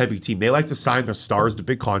top-heavy team. They like to sign their stars to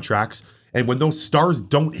big contracts. And when those stars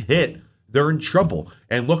don't hit, they're in trouble.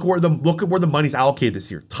 And look at where the money's allocated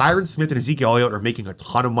this year. Tyron Smith and Ezekiel Elliott are making a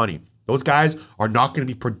ton of money. Those guys are not going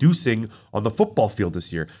to be producing on the football field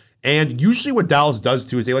this year. And usually what Dallas does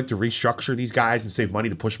too is they like to restructure these guys and save money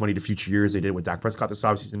to push money to future years. They did it with Dak Prescott this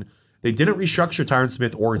offseason. They didn't restructure Tyron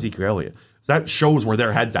Smith or Ezekiel Elliott. So that shows where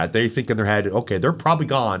their head's at. They think in their head, okay, they're probably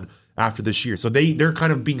gone after this year. So they're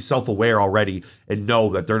kind of being self-aware already and know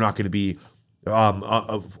that they're not going to be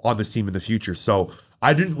on this team in the future. So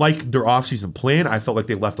I didn't like their offseason plan. I felt like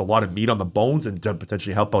they left a lot of meat on the bones and to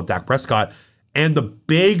potentially help out Dak Prescott. And the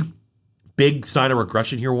big sign of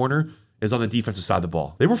regression here, Warner, is on the defensive side of the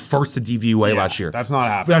ball. They were first to DVOA last year. That's not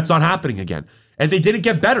happening. That's not happening again. And they didn't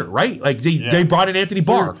get better, right? Like they brought in Anthony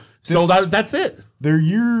Barr. So that's it. Their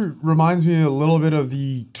year reminds me a little bit of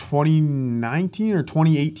the 2019 or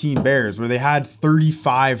 2018 Bears, where they had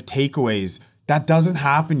 35 takeaways. That doesn't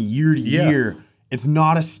happen year to year. It's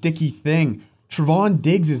not a sticky thing. Trevon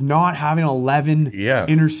Diggs is not having 11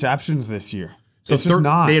 interceptions this year. So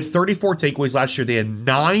they had 34 takeaways last year. They had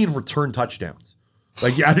 9 return touchdowns.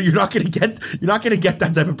 Like, you're not going to get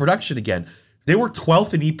that type of production again. They were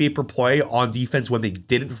 12th in EPA per play on defense when they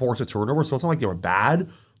didn't force a turnover. So it's not like they were bad,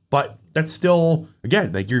 but that's still,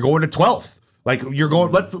 again, like, you're going to 12th. Like, you're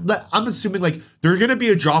going, I'm assuming, like, there's going to be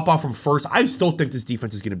a drop off from first. I still think this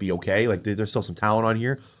defense is going to be okay. Like, there's still some talent on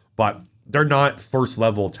here, but they're not first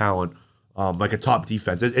level talent, like a top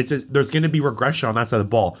defense. It's just, there's going to be regression on that side of the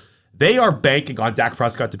ball. They are banking on Dak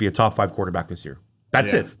Prescott to be a top 5 quarterback this year.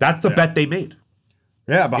 That's it. That's the bet they made.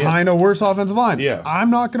 Yeah, behind a worse offensive line. Yeah. I'm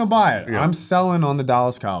not going to buy it. Yeah. I'm selling on the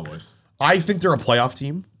Dallas Cowboys. I think they're a playoff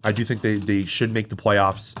team. I do think they should make the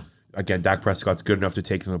playoffs. Again, Dak Prescott's good enough to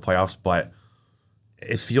take them to the playoffs, but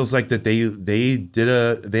it feels like that they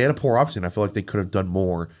had a poor offseason. I feel like they could have done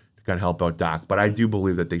more to kind of help out Dak, but I do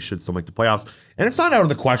believe that they should still make the playoffs. And it's not out of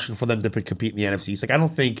the question for them to compete in the NFC East. Like, I don't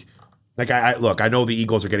think, I know the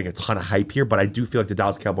Eagles are getting a ton of hype here, but I do feel like the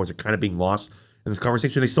Dallas Cowboys are kind of being lost in this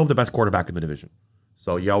conversation. They still have the best quarterback in the division.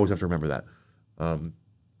 So you always have to remember that.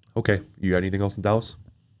 Okay, you got anything else in Dallas?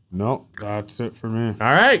 No, that's it for me.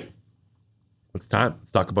 All right. It's time.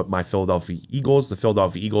 Let's talk about my Philadelphia Eagles. The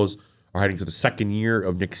Philadelphia Eagles are heading to the second year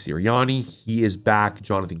of Nick Sirianni. He is back.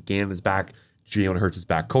 Jonathan Gannon is back. Jalen Hurts is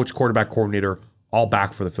back. Coach, quarterback, coordinator, all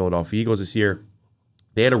back for the Philadelphia Eagles this year.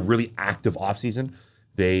 They had a really active offseason.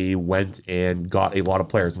 They went and got a lot of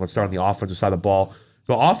players. Let's start on the offensive side of the ball.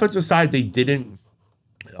 So offensive side, they're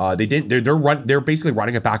basically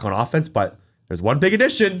running it back on offense, but there's one big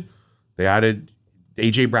addition. They added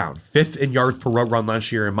A.J. Brown, 5th in yards per route run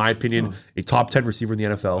last year. In my opinion, a top 10 receiver in the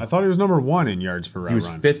NFL. I thought he was number 1 in yards per route run. He was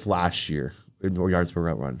 5th last year in yards per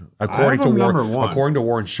route run. According to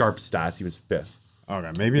Warren Sharp's stats, he was 5th.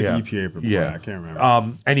 Okay, maybe it's EPA per play. I can't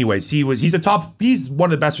remember. Anyways, he's one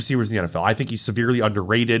of the best receivers in the NFL. I think he's severely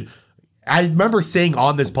underrated. I remember saying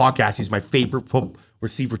on this podcast, he's my favorite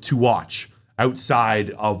receiver to watch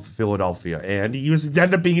outside of Philadelphia. And he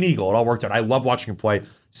ended up being an Eagle. It all worked out. I love watching him play.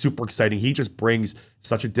 Super exciting. He just brings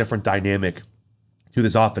such a different dynamic to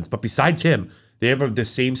this offense. But besides him, they have the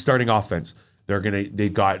same starting offense.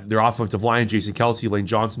 They've got their offensive line, Jason Kelsey, Lane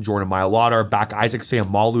Johnson, Jordan Mailata are back. Isaac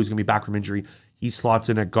Seumalo is going to be back from injury. He slots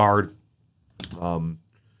in at guard.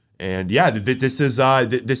 And yeah, this is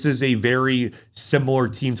a very similar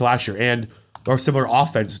team to last year, or similar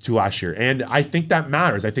offense to last year. And I think that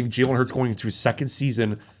matters. I think Jalen Hurts going into his second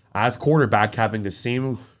season as quarterback, having the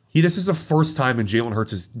same. This is the first time in Jalen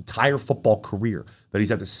Hurts' entire football career that he's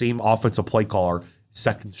had the same offensive play caller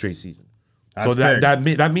second straight season. So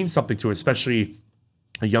that means something to it, especially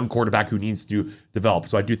a young quarterback who needs to develop.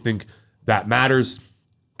 So I do think that matters.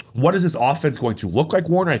 What is this offense going to look like,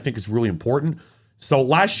 Warner? I think is really important. So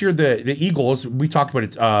last year, the Eagles, we talked about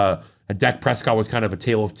it. Dak Prescott was kind of a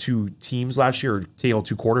tale of two teams last year, or tale of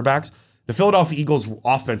two quarterbacks. The Philadelphia Eagles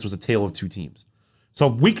offense was a tale of two teams. So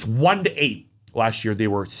weeks 1 to 8 last year, they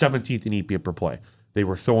were 17th in EPA per play. They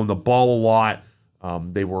were throwing the ball a lot.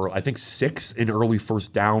 They were, I think, 6th in early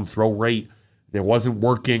first down throw rate. It wasn't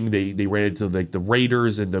working. They ran into the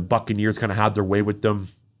Raiders, and the Buccaneers kind of had their way with them.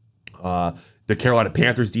 The Carolina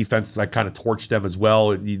Panthers defense kind of torched them as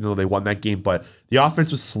well, even though they won that game. But the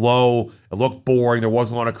offense was slow. It looked boring. There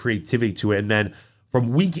wasn't a lot of creativity to it. And then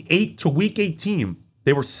from week 8 to week 18,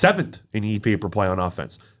 they were 7th in EPA per play on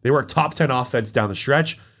offense. They were a top 10 offense down the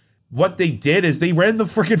stretch. What they did is they ran the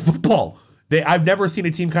freaking football. I've never seen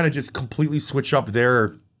a team kind of just completely switch up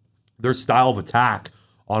their style of attack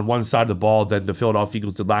on one side of the ball than the Philadelphia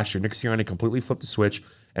Eagles did last year. Nick Sirianni completely flipped the switch.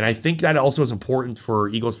 And I think that also is important for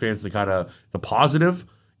Eagles fans to kind of, the positive.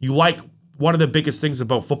 One of the biggest things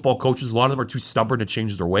about football coaches, a lot of them are too stubborn to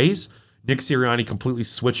change their ways. Nick Sirianni completely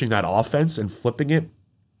switching that offense and flipping it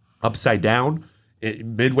upside down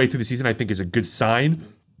midway through the season, I think is a good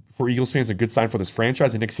sign for Eagles fans, a good sign for this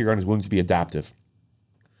franchise. And Nick Sirianni is willing to be adaptive.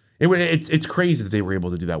 It's crazy that they were able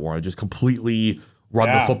to do that, Warren. Just completely run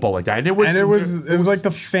the football like that. And it was like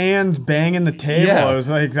the fans banging the table. Yeah. It was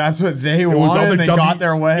like that's what they wanted, and they got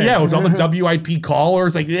their way. Yeah, it was on the WIP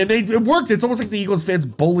callers. It worked. It's almost like the Eagles fans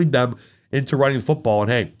bullied them into running football.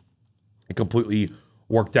 And hey, it completely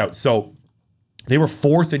worked out. So they were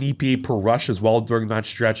 4th in EPA per rush as well during that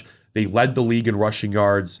stretch. They led the league in rushing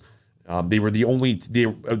yards. They were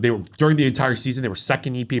during the entire season, they were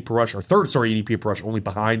 2nd EPA per rush, or 3rd, in EPA per rush, only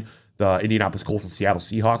behind the Indianapolis Colts and Seattle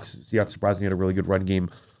Seahawks. Seahawks surprisingly had a really good run game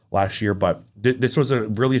last year, but this was a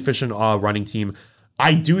really efficient running team.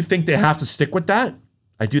 I do think they have to stick with that.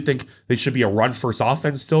 I do think they should be a run-first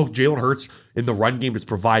offense still. Jalen Hurts in the run game just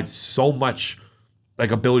provides so much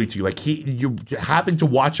ability to you. You having to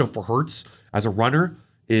watch out for Hurts as a runner,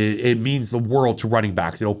 it means the world to running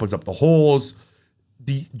backs. It opens up the holes.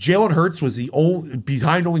 Jalen Hurts was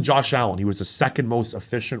behind only Josh Allen. He was the 2nd most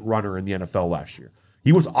efficient runner in the NFL last year.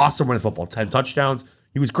 He was awesome running football, 10 touchdowns.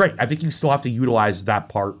 He was great. I think you still have to utilize that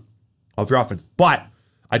part of your offense. But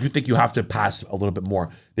I do think you have to pass a little bit more.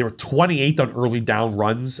 They were 28th on early down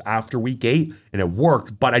runs after week 8, and it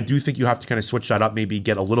worked. But I do think you have to kind of switch that up, maybe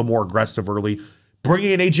get a little more aggressive early. Bringing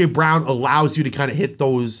in A.J. Brown allows you to kind of hit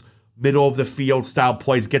those middle-of-the-field style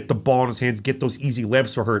plays, get the ball in his hands, get those easy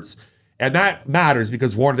lips for Hurts. And that matters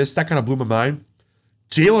because, Warren, that kind of blew my mind.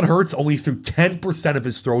 Jalen Hurts only threw 10% of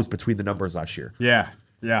his throws between the numbers last year. Yeah.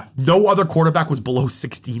 No other quarterback was below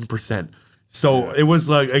 16%. So it was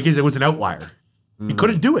it was an outlier. He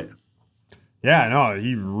couldn't do it. Yeah, no,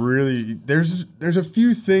 he really. There's a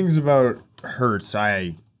few things about Hurts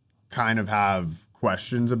I kind of have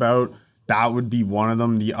questions about. That would be one of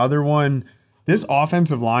them. The other one, this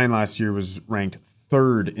offensive line last year was ranked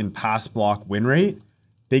 3rd in pass block win rate.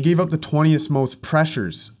 They gave up the 20th most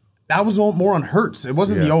pressures. That was more on Hurts. It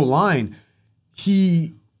wasn't the O-line.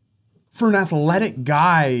 For an athletic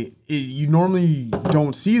guy, you normally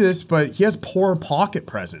don't see this, but he has poor pocket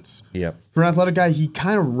presence. Yep. For an athletic guy, he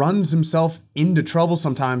kind of runs himself into trouble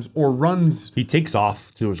sometimes, or runs. He takes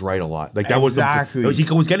off to his right a lot. That exactly. He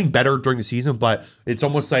was getting better during the season, but it's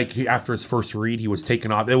almost like after his first read, he was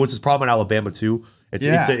taking off. It was his problem in Alabama too.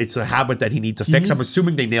 It's a habit that he needs to fix. I'm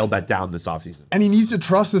assuming they nailed that down this offseason. And he needs to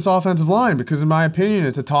trust this offensive line because, in my opinion,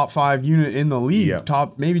 it's a top 5 unit in the league.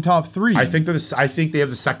 Yep. Maybe top 3. I think they have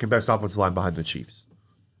the 2nd best offensive line behind the Chiefs.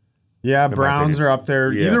 Yeah, Browns are up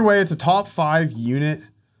there. Yeah. Either way, it's a top 5 unit,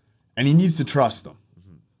 and he needs to trust them.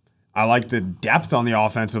 I like the depth on the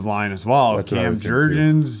offensive line as well. That's Cam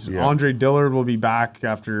Jurgens, Andre Dillard will be back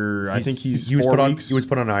after, I think he's 4 weeks. He was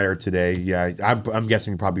put on IR today. Yeah, I'm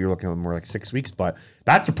guessing probably you're looking at more like 6 weeks, but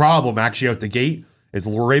that's a problem actually out the gate is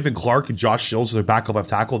Raven Clark and Josh Shields, their backup left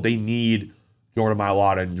tackle. They need Jordan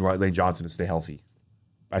Mailata and Lane Johnson to stay healthy.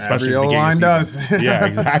 Especially in the beginning of the season. Does. Yeah,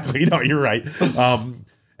 exactly. No, you're right.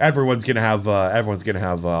 Everyone's gonna have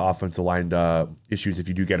offensive line issues if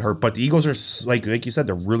you do get hurt. But the Eagles are like you said,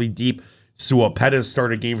 they're really deep. Sua Pettis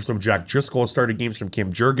started games from Jack Driscoll, started games from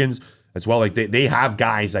Cam Jurgens as well. Like they have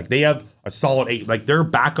guys, like they have a solid 8. Like their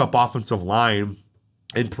backup offensive line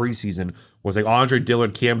in preseason was like Andre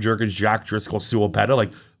Dillard, Cam Jurgens, Jack Driscoll, Sua Pettis.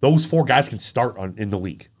 Like those 4 guys can start in the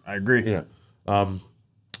league. I agree. Yeah.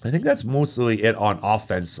 I think that's mostly it on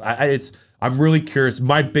offense. I'm really curious.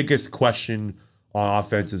 My biggest question on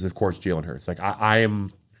offense is, of course, Jalen Hurts. Like I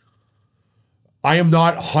am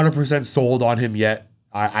not 100% sold on him yet.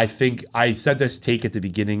 I think I said this take at the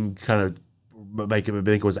beginning, kind of like I think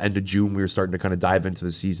it was end of June. We were starting to kind of dive into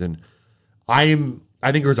the season. I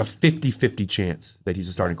think there's a 50-50 chance that he's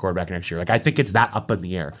a starting quarterback next year. Like I think it's that up in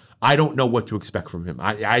the air. I don't know what to expect from him.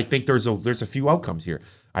 I think there's a few outcomes here.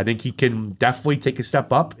 I think he can definitely take a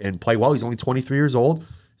step up and play well. He's only 23 years old,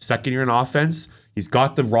 second year in offense. He's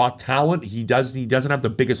got the raw talent. He doesn't have the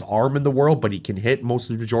biggest arm in the world, but he can hit most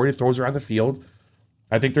of the majority of throws around the field.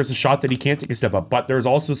 I think there's a shot that he can take a step up, but there's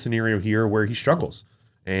also a scenario here where he struggles.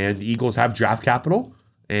 And the Eagles have draft capital,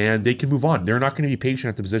 and they can move on. They're not going to be patient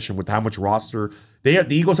at the position with how much roster they have.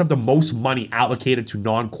 The Eagles have the most money allocated to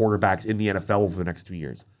non-quarterbacks in the NFL over the next 2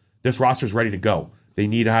 years. This roster is ready to go. They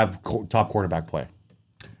need to have top quarterback play.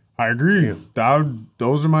 I agree. Yeah.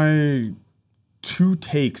 Those are my 2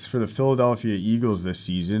 takes for the Philadelphia Eagles this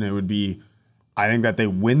season. It would be, I think that they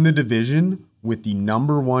win the division with the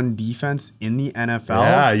 #1 defense in the NFL.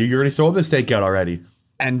 Yeah, you already throw this take out already.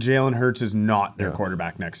 And Jalen Hurts is not their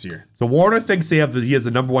quarterback next year. So Warner thinks he has the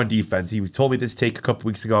 #1 defense. He told me this take a couple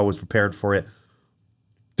weeks ago. I was prepared for it.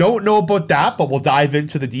 Don't know about that, but we'll dive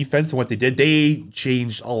into the defense and what they did. They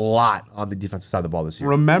changed a lot on the defensive side of the ball this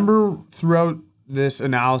year. Remember throughout this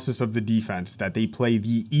analysis of the defense that they play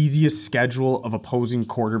the easiest schedule of opposing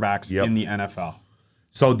quarterbacks in the NFL.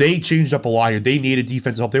 So they changed up a lot here. They needed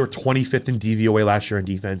defensive help. They were 25th in DVOA last year in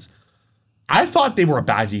defense. I thought they were a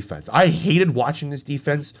bad defense. I hated watching this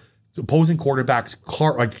defense. Opposing quarterbacks,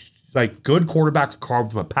 like good quarterbacks,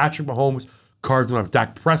 carved them up. Patrick Mahomes carved them up.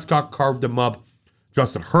 Dak Prescott carved them up.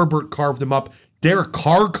 Justin Herbert carved them up. Derek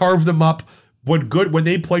Carr carved them up. When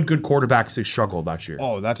they played good quarterbacks, they struggled last year.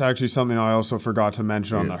 Oh, that's actually something I also forgot to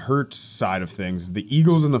mention on the Hurts side of things. The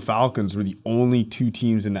Eagles and the Falcons were the only 2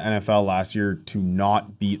 teams in the NFL last year to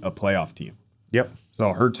not beat a playoff team. Yep.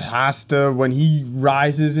 So Hurts has to, when he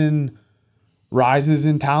rises in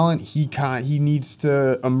talent, he needs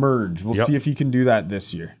to emerge. We'll see if he can do that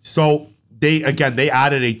this year. So they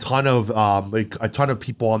added a ton of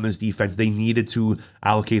people on this defense. They needed to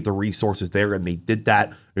allocate the resources there, and they did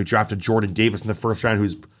that. They drafted Jordan Davis in the first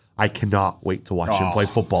round, I cannot wait to watch him play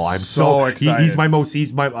football. I'm so excited.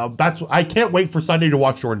 I can't wait for Sunday to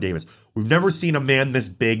watch Jordan Davis. We've never seen a man this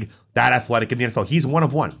big, that athletic in the NFL. He's one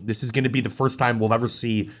of one. This is going to be the first time we'll ever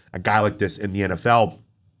see a guy like this in the NFL.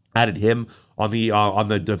 Added him on the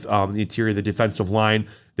interior of the defensive line.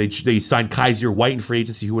 They signed Kaiser White in free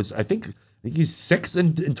agency, who was I think he's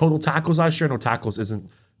 6th in total tackles last year. I know tackles isn't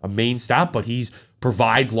a main stat, but he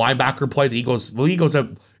provides linebacker play. The Eagles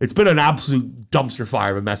have, it's been an absolute dumpster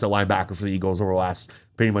fire of a mess at linebacker for the Eagles over the last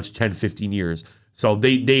pretty much 10, 15 years. So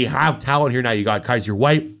they have talent here now. You got Kaiser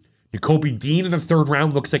White, Jacoby Dean in the 3rd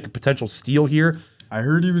round looks like a potential steal here. I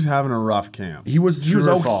heard he was having a rough camp. He was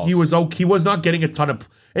not getting a ton of.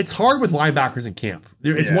 It's hard with linebackers in camp.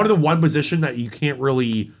 It's one of the one position that you can't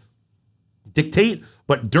really dictate.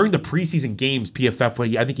 But during the preseason games,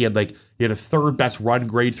 PFF, I think he had a 3rd best run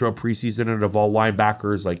grade throughout preseason and of all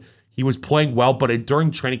linebackers. Like he was playing well, but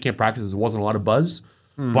during training camp practices, there wasn't a lot of buzz.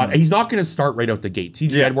 But he's not going to start right out the gate.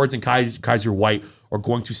 TJ Edwards and Kaiser White are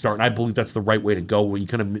going to start, and I believe that's the right way to go. Where you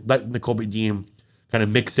kind of let Jacoby Dean kind of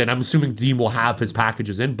mix in. I'm assuming Dean will have his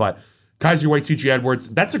packages in, but Kaiser White, T.J. Edwards,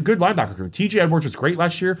 that's a good linebacker group. T.J. Edwards was great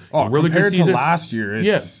last year. Really good season. To last year,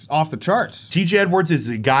 it's off the charts. T.J. Edwards is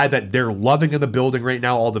a guy that they're loving in the building right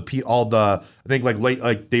now. I think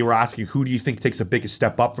like they were asking, who do you think takes the biggest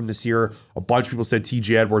step up from this year? A bunch of people said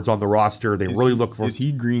T.J. Edwards on the roster. They really look for. Is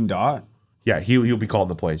he green dot? Yeah, he'll be calling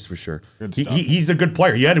the plays for sure. He's a good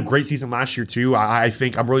player. He had a great season last year too. I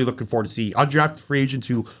think I'm really looking forward to see undrafted free agents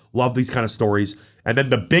who love these kind of stories. And then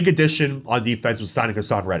the big addition on defense was signing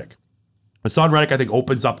Hassan Reddick. Hassan Reddick, I think,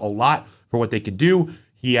 opens up a lot for what they can do.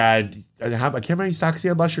 He had, I can't remember how many sacks he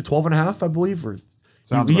had last year, 12 and a half, I believe.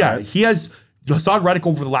 He has, Hassan Reddick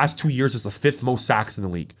over the last 2 years is the 5th most sacks in the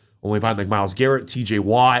league. Only behind like Myles Garrett, TJ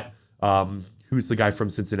Watt, who's the guy from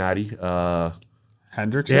Cincinnati?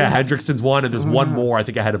 Hendrickson? Yeah, Hendrickson's one, and there's one more, I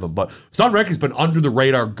think, ahead of him. But Hassan Reddick has been under the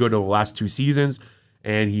radar good over the last 2 seasons,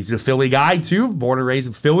 and he's a Philly guy, too, born and raised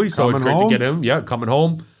in Philly, so it's great to get him. Yeah, coming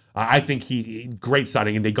home. I think great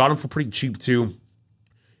signing, and they got him for pretty cheap, too.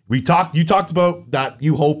 You talked about that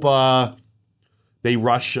you hope they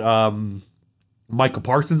rush Micah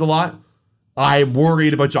Parsons a lot. I'm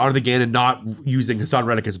worried about Jonathan Gannon not using Hassan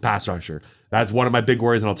Reddick as a pass rusher. That's one of my big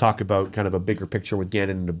worries, and I'll talk about kind of a bigger picture with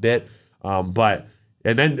Gannon in a bit.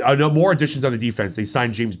 And then more additions on the defense. They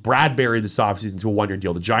signed James Bradbury this offseason to a one-year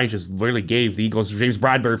deal. The Giants just literally gave the Eagles James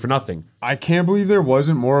Bradbury for nothing. I can't believe there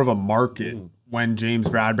wasn't more of a market when James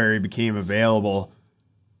Bradbury became available.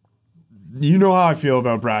 You know how I feel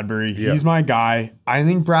about Bradbury. Yeah. He's my guy. I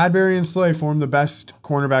think Bradbury and Slay form the best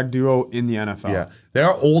cornerback duo in the NFL. Yeah, they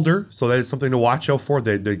are older, so that is something to watch out for.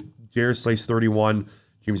 The Darius Slay's 31,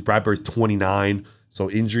 James Bradbury's 29, so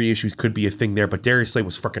injury issues could be a thing there. But Darius Slay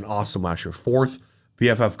was freaking awesome last year. 4th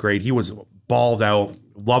PFF grade. He was balled out.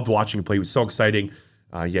 Loved watching him play. He was so exciting.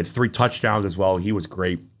 He had 3 touchdowns as well. He was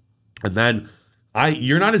great. And then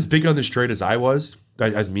you're not as big on this trade as I was,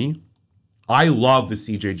 as me. I love the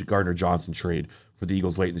C.J. Gardner-Johnson trade for the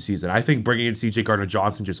Eagles late in the season. I think bringing in C.J.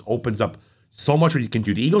 Gardner-Johnson just opens up so much what you can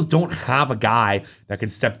do. The Eagles don't have a guy that can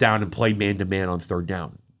step down and play man-to-man on 3rd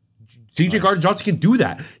down. C.J. Gardner-Johnson can do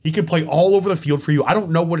that. He can play all over the field for you. I don't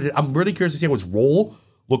know what I'm really curious to see how his role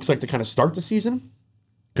looks like to kind of start the season.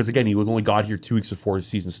 Because, again, he was only got here 2 weeks before the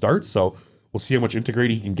season starts. So we'll see how much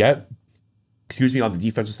integrated he can get, on the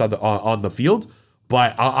defensive side on the field.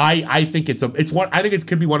 But I think it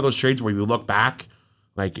could be one of those trades where you look back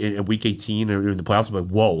like in week 18 or in the playoffs and be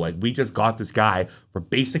like, whoa, like we just got this guy for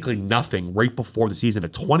basically nothing right before the season. A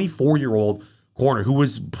 24-year-old corner who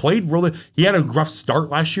he had a rough start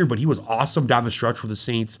last year, but he was awesome down the stretch for the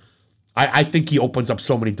Saints. I think he opens up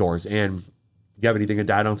so many doors. And you have anything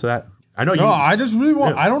to add on to that? I just really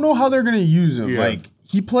want. Yeah. I don't know how they're going to use him. Yeah. Like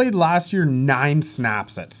he played last year 9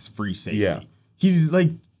 snaps at free safety. Yeah. He's like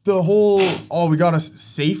the whole. Oh, we got a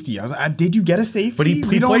safety. I was like, did you get a safety? But he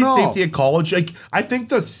played safety at college. Like I think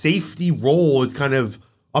the safety role is kind of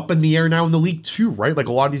up in the air now in the league too, right? Like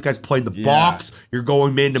a lot of these guys play in the box. You're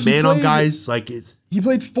going man to man on guys. Like he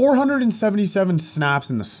played 477 snaps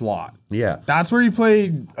in the slot. Yeah, that's where he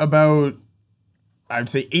played about. I'd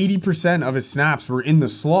say 80% of his snaps were in the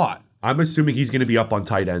slot. I'm assuming he's going to be up on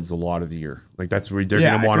tight ends a lot of the year. Like that's where they're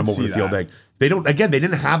going to want him over the field. Like they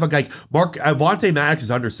didn't have a guy. Vontae Maddox is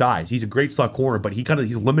undersized. He's a great slot corner, but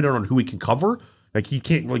he's limited on who he can cover. Like he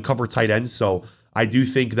can't really cover tight ends. So I do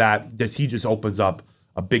think that he just opens up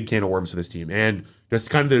a big can of worms for this team. And just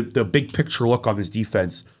kind of the big picture look on this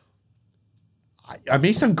defense. I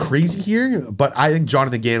may sound crazy here, but I think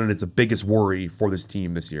Jonathan Gannon is the biggest worry for this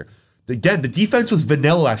team this year. Again, the defense was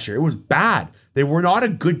vanilla last year. It was bad. They were not a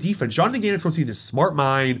good defense. Jonathan Gannon is supposed to be this smart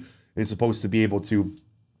mind and is supposed to be able to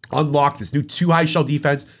unlock this new 2 high shell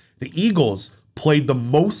defense. The Eagles played the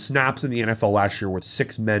most snaps in the NFL last year with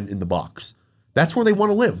 6 men in the box. That's where they want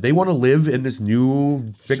to live. They want to live in this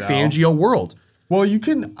new Vic Fangio world. Well,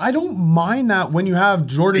 I don't mind that when you have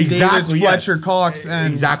Jordan Davis, Fletcher Cox,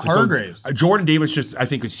 and Hargraves. So, Jordan Davis I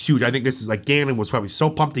think is huge. I think this is like Gannon was probably so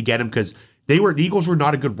pumped to get him because the Eagles were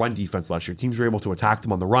not a good run defense last year. Teams were able to attack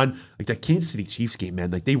them on the run. Like that Kansas City Chiefs game,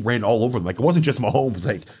 man, like they ran all over them. Like it wasn't just Mahomes.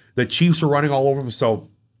 Like the Chiefs were running all over them. So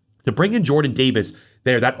to bring in Jordan Davis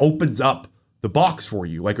there, that opens up the box for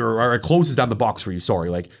you, like or it closes down the box for you. Sorry,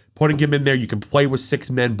 like putting him in there, you can play with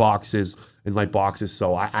 6-man boxes and light boxes.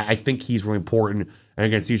 So I think he's really important. And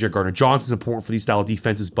again, C.J. Gardner-Johnson is important for these style of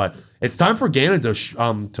defenses. But it's time for Gannon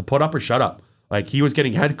to put up or shut up. Like he was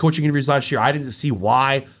getting head coaching interviews last year. I didn't see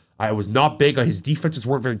why. I was not big. His defenses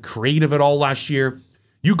weren't very creative at all last year.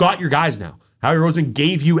 You got your guys now. Howie Roseman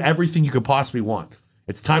gave you everything you could possibly want.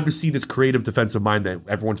 It's time to see this creative defensive mind that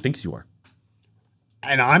everyone thinks you are.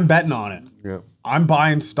 And I'm betting on it. Yeah. I'm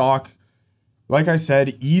buying stock. Like I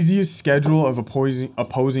said, easiest schedule of opposing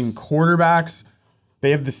quarterbacks.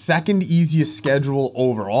 They have the 2nd easiest schedule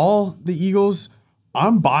overall, the Eagles.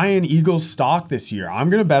 I'm buying Eagles stock this year. I'm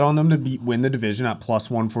going to bet on them to win the division at plus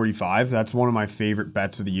 145. That's one of my favorite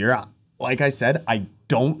bets of the year. Like I said, I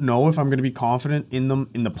don't know if I'm going to be confident in them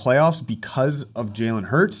in the playoffs because of Jalen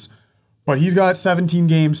Hurts, but he's got 17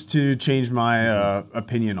 games to change my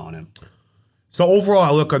opinion on him. So overall,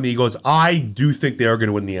 I look on the Eagles. I do think they are going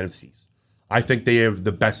to win the NFC East. I think they have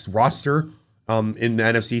the best roster in the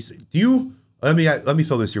NFC East. Let me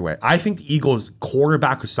fill this your way. I think the Eagles,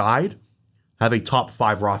 quarterback aside, have a top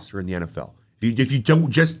 5 roster in the NFL. If you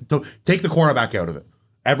don't take the quarterback out of it,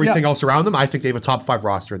 everything else around them, I think they have a top 5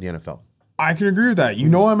 roster in the NFL. I can agree with that. You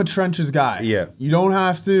know I'm a trenches guy. Yeah. You don't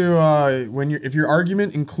have to if your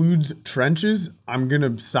argument includes trenches, I'm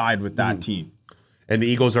gonna side with that team. And the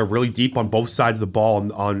Eagles are really deep on both sides of the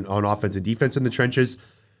ball on offense and defense in the trenches.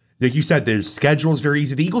 Like you said, their schedule is very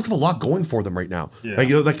easy. The Eagles have a lot going for them right now. Yeah.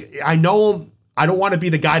 Like I know I don't want to be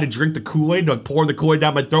the guy to drink the Kool-Aid, like pouring the Kool-Aid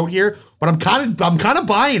down my throat here, but I'm kind of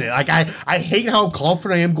buying it. Like I hate how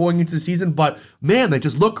confident I am going into the season, but man,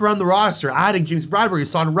 just look around the roster, adding James Bradbury,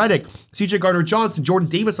 Son Reddick, CJ Gardner-Johnson, Jordan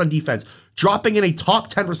Davis on defense, dropping in a top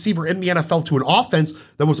 10 receiver in the NFL to an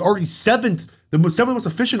offense that was already seventh most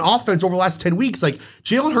efficient offense over the last 10 weeks. Like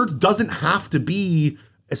Jalen Hurts doesn't have to be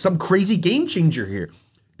some crazy game changer here.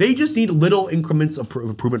 They just need little increments of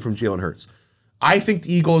improvement from Jalen Hurts. I think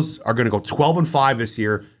the Eagles are going to go 12-5 this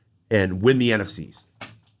year and win the NFC East.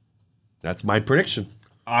 That's my prediction.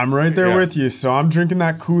 I'm right there with you, so I'm drinking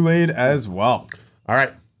that Kool-Aid as well. All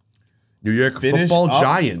right. New York Football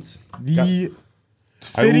Giants. I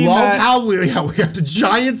love how we have the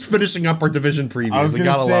Giants finishing up our division previews. I was going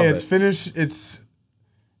to say, it's it. finished.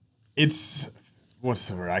 It's what's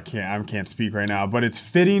the word? I can't speak right now, but it's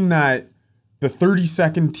fitting that the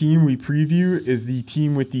 32nd team we preview is the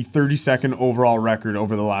team with the 32nd overall record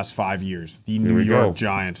over the last 5 years, the New York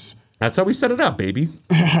Giants. That's how we set it up, baby.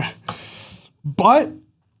 But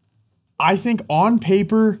I think on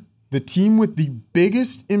paper, the team with the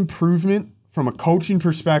biggest improvement from a coaching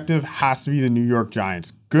perspective has to be the New York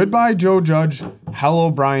Giants. Goodbye, Joe Judge.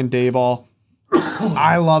 Hello, Brian Daboll.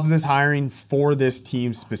 I love this hiring for this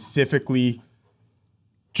team specifically.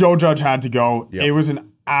 Joe Judge had to go. Yep. It was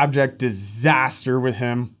an abject disaster with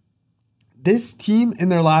him. This team in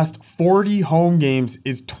their last 40 home games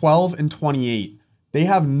is 12-28. They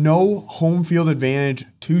have no home field advantage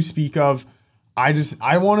to speak of.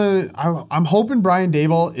 I'm hoping Brian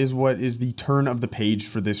Daboll is what is the turn of the page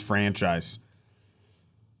for this franchise.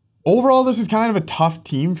 Overall, this is kind of a tough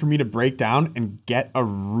team for me to break down and get a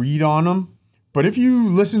read on them. But if you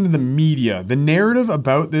listen to the media, the narrative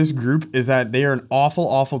about this group is that they are an awful,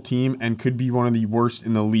 awful team and could be one of the worst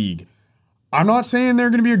in the league. I'm not saying they're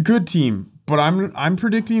going to be a good team, but I'm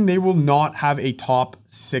predicting they will not have a top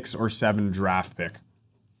 6 or 7 draft pick.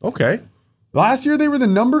 Okay. Last year, they were the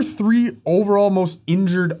number 3 overall most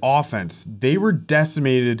injured offense. They were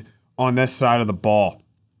decimated on this side of the ball.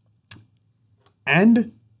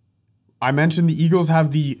 And I mentioned the Eagles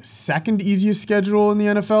have the second easiest schedule in the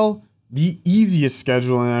NFL. The easiest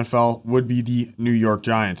schedule in the NFL would be the New York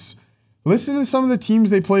Giants. Listen to some of the teams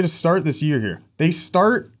they play to start this year here. They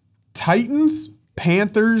start Titans,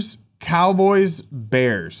 Panthers, Cowboys,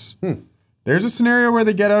 Bears. There's a scenario where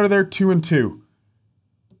they get out of there 2-2.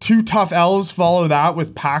 2 tough L's follow that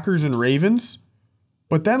with Packers and Ravens.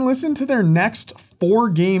 But then listen to their next 4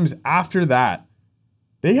 games after that.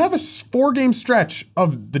 They have a 4-game stretch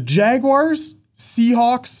of the Jaguars,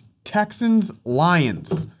 Seahawks, Texans,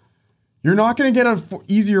 Lions. You're not going to get an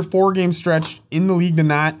easier 4-game stretch in the league than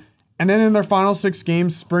that. And then in their final 6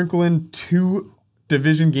 games, sprinkle in 2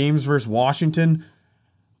 division games versus Washington.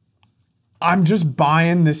 I'm just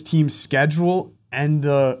buying this team's schedule and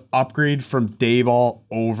the upgrade from Daboll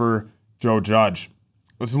over Joe Judge.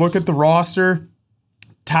 Let's look at the roster.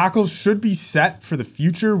 Tackles should be set for the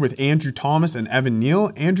future with Andrew Thomas and Evan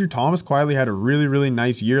Neal. Andrew Thomas quietly had a really, really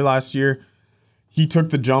nice year last year. He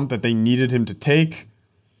took the jump that they needed him to take.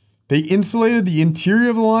 They insulated the interior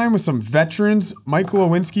of the line with some veterans. Mike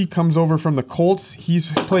Glowinski comes over from the Colts.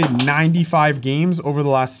 He's played 95 games over the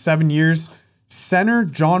last 7 years. Center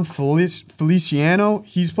John Feliciano,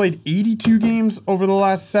 he's played 82 games over the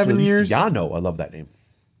last 7 years. Feliciano, I love that name.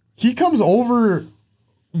 He comes over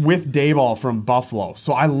with Daboll from Buffalo.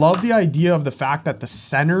 So I love the idea of the fact that the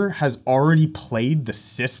center has already played the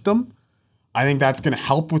system. I think that's going to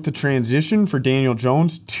help with the transition for Daniel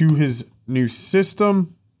Jones to his new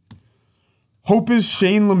system. Hope is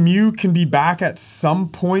Shane Lemieux can be back at some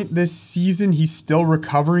point this season. He's still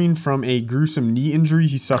recovering from a gruesome knee injury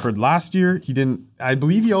he suffered last year. I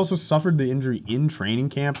believe he also suffered the injury in training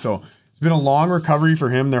camp. So it's been a long recovery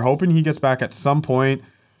for him. They're hoping he gets back at some point.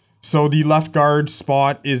 So the left guard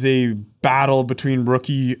spot is a battle between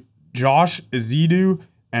rookie Josh Ezeudu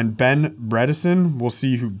and Ben Bredesen. We'll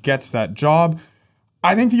see who gets that job.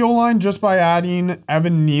 I think the O-line, just by adding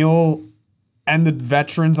Evan Neal and the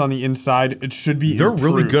veterans on the inside, it should be improved.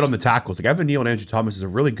 Really good on the tackles. Like Evan Neal and Andrew Thomas is a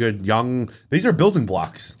really good young. These are building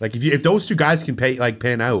blocks. Like if those 2 guys can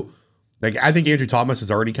pan out, like I think Andrew Thomas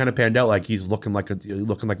has already kind of panned out. Like he's looking like one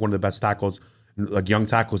of the best tackles, like young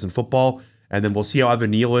tackles in football. And then we'll see how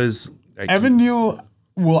Evan Neal is. Like, Evan Neal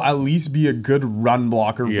will at least be a good run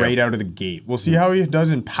blocker right out of the gate. We'll see how he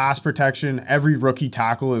does in pass protection. Every rookie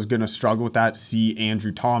tackle is going to struggle with that. See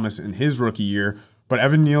Andrew Thomas in his rookie year. But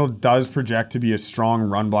Evan Neal does project to be a strong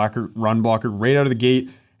run blocker right out of the gate.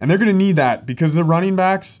 And they're going to need that because the running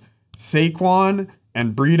backs, Saquon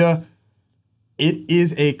and Breida, it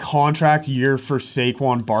is a contract year for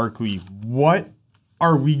Saquon Barkley. What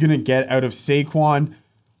are we going to get out of Saquon?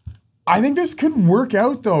 I think this could work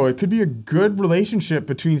out, though. It could be a good relationship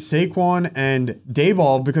between Saquon and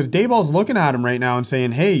Dayball, because Dayball's looking at him right now and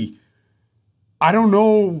saying, hey, I don't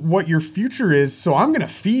know what your future is, so I'm going to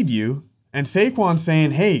feed you. And Saquon's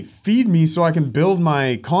saying, hey, feed me so I can build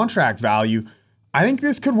my contract value. I think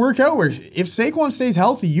this could work out where if Saquon stays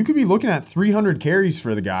healthy, you could be looking at 300 carries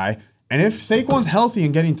for the guy. And if Saquon's healthy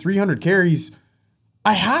and getting 300 carries,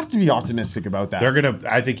 I have to be optimistic about that.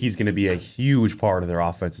 I think he's gonna be a huge part of their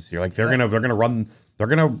offense this year. Like they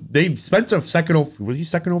spent a second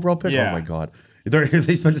overall pick? Yeah. Oh my god.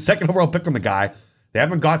 They spent a second overall pick on the guy. They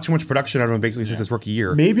haven't got too much production out of him basically since his rookie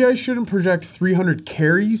year. Maybe I shouldn't project 300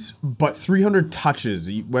 carries, but 300 touches,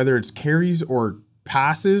 whether it's carries or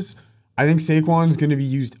passes. I think Saquon's going to be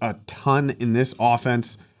used a ton in this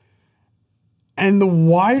offense. And the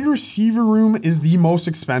wide receiver room is the most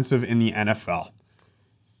expensive in the NFL.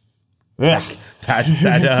 That's a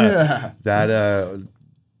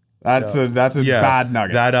bad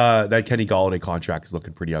nugget. That Kenny Golladay contract is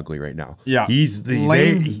looking pretty ugly right now. Yeah,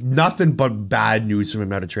 nothing but bad news from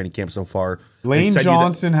him out of training camp so far. Lane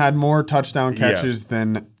Johnson had more touchdown catches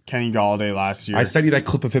than Kenny Golladay last year. I sent you that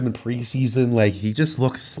clip of him in preseason. Like he just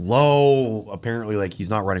looks slow. Apparently, like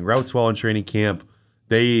he's not running routes well in training camp.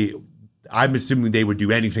 I'm assuming they would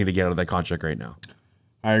do anything to get out of that contract right now.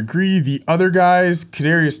 I agree. The other guys,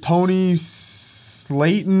 Kadarius Toney,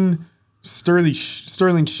 Slayton,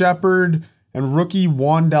 Sterling Shepard, and rookie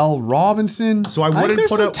Wan'Dale Robinson. So I wouldn't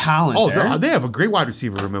put up talent. They have a great wide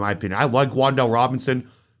receiver room in my opinion. I like Wan'Dale Robinson.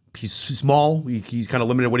 He's small. He's kind of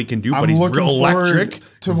limited what he can do, but he's real electric.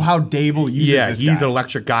 To how Dable uses this guy. He's an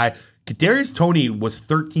electric guy. Kadarius Toney was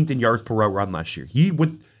 13th in yards per route run last year.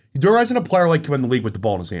 There isn't a player like him in the league with the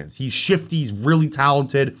ball in his hands. He's shifty. He's really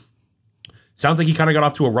talented. Sounds like he kind of got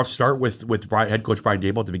off to a rough start with head coach Brian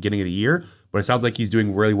Dable at the beginning of the year, but it sounds like he's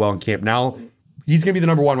doing really well in camp now. He's going to be the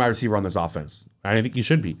number one wide receiver on this offense. I think he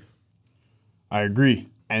should be. I agree.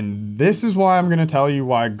 And this is why I'm going to tell you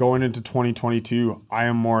why going into 2022, I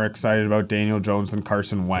am more excited about Daniel Jones than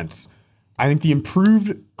Carson Wentz. I think the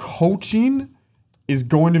improved coaching is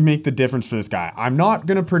going to make the difference for this guy. I'm not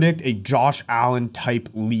going to predict a Josh Allen type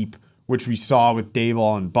leap, which we saw with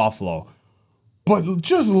Dayball in Buffalo. But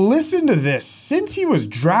just listen to this. Since he was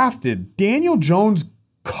drafted, Daniel Jones'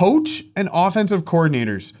 coach and offensive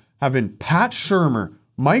coordinators have been Pat Shurmur,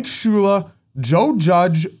 Mike Shula, Joe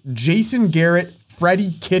Judge, Jason Garrett,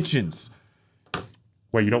 Freddie Kitchens.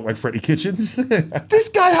 Wait, you don't like Freddie Kitchens? This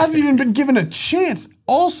guy hasn't even been given a chance.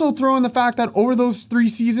 Also throw in the fact that over those 3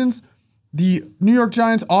 seasons, the New York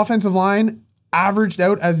Giants offensive line averaged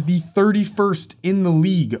out as the 31st in the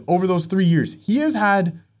league over those 3 years. He has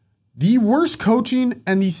had the worst coaching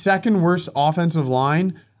and the second worst offensive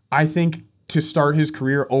line, I think, to start his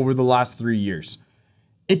career over the last 3 years.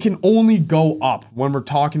 It can only go up when we're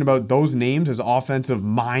talking about those names as offensive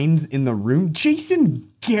minds in the room. Jason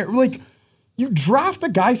Garrett, you draft the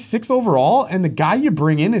guy 6 overall, and the guy you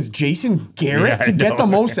bring in is Jason Garrett to get the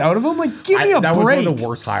most out of him. Give me a break. That was one of the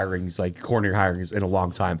worst hirings, coordinator hirings in a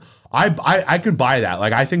long time. I can buy that.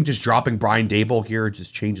 I think just dropping Brian Dable here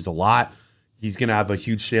just changes a lot. He's going to have a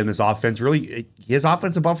huge say in this offense. Really, his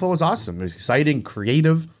offense in Buffalo is awesome. It's exciting,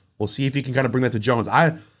 creative. We'll see if he can kind of bring that to Jones.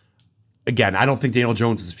 I don't think Daniel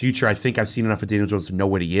Jones is the future. I think I've seen enough of Daniel Jones to know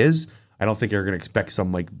what he is. I don't think they're going to expect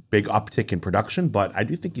some big uptick in production, but I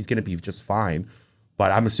do think he's going to be just fine.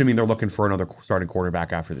 But I'm assuming they're looking for another starting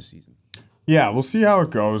quarterback after the season. Yeah, we'll see how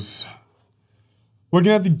it goes.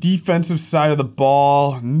 Looking at the defensive side of the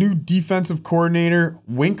ball, new defensive coordinator,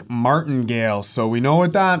 Wink Martingale. So we know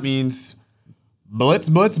what that means. Blitz,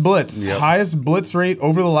 blitz, blitz. Yep. Highest blitz rate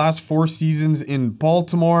over the last 4 seasons in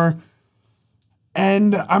Baltimore.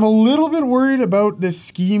 And I'm a little bit worried about this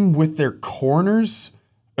scheme with their corners.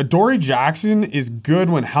 Adoree Jackson is good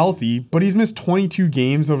when healthy, but he's missed 22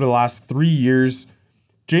 games over the last 3 years.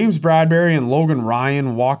 James Bradbury and Logan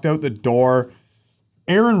Ryan walked out the door.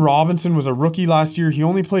 Aaron Robinson was a rookie last year. He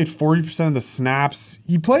only played 40% of the snaps.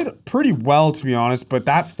 He played pretty well, to be honest, but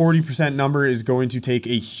that 40% number is going to take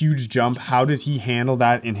a huge jump. How does he handle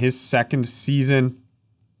that in his second season?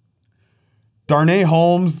 Darnay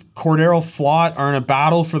Holmes, Cordero Flott are in a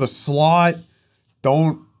battle for the slot.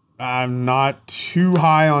 I'm not too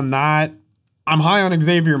high on that. I'm high on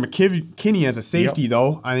Xavier McKinney as a safety,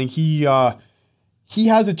 though. I think he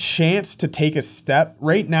has a chance to take a step.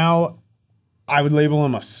 Right now, I would label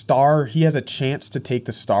him a star. He has a chance to take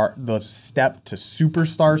the step to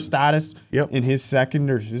superstar status in his second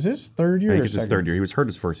or is this third year? I think it's his third year. He was hurt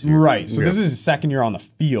his first year. Right. So this is his second year on the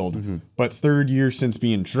field, but third year since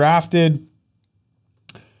being drafted.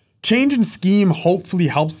 Change in scheme hopefully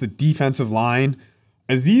helps the defensive line.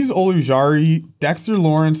 Azeez Ojulari, Dexter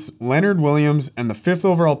Lawrence, Leonard Williams, and the 5th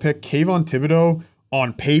overall pick, Kayvon Thibodeau,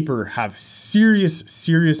 on paper have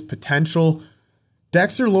serious potential.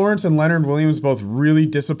 Dexter Lawrence and Leonard Williams both really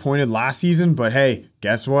disappointed last season, but hey,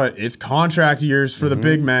 guess what? It's contract years for the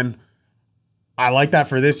big men. I like that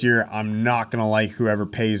for this year. I'm not going to like whoever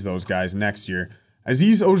pays those guys next year.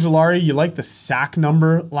 Azeez Ojulari, you like the sack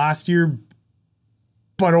number last year,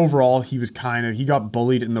 but overall, he got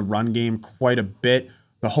bullied in the run game quite a bit.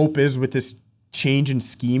 The hope is with this change in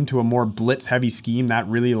scheme to a more blitz-heavy scheme, that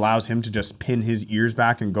really allows him to just pin his ears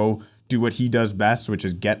back and go do what he does best, which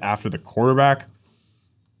is get after the quarterback.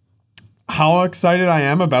 How excited I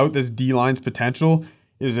am about this D-line's potential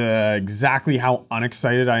is exactly how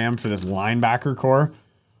unexcited I am for this linebacker core.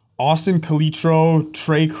 Austin Calitro,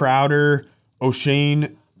 Trey Crowder,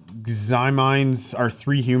 O'Shane Ximines are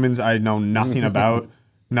 3 humans I know nothing about.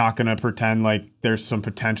 Not going to pretend like there's some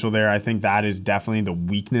potential there. I think that is definitely the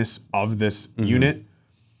weakness of this unit.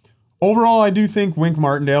 Overall, I do think Wink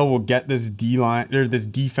Martindale will get this D-line or this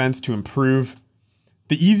defense to improve.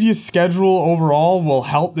 The easiest schedule overall will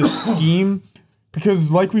help this scheme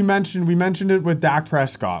because like we mentioned it with Dak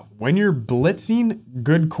Prescott. When you're blitzing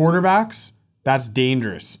good quarterbacks, that's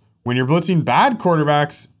dangerous. When you're blitzing bad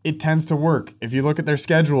quarterbacks, it tends to work. If you look at their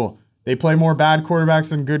schedule, they play more bad quarterbacks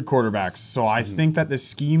than good quarterbacks. So I think that this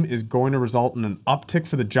scheme is going to result in an uptick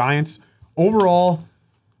for the Giants. Overall,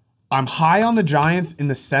 I'm high on the Giants in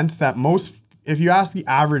the sense that if you ask the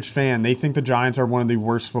average fan, they think the Giants are one of the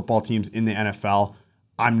worst football teams in the NFL.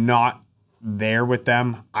 I'm not there with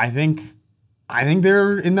them. I think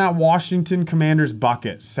they're in that Washington Commanders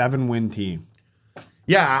bucket, 7-win team.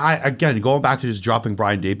 Yeah, again, going back to just dropping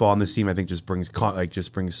Brian Daboll on this team, I think just brings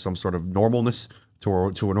some sort of normalness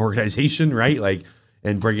to an organization, right? Like,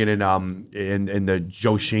 and bringing in the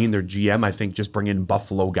Joe Shane, their GM, I think just bringing in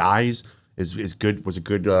Buffalo guys was a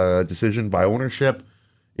good decision by ownership.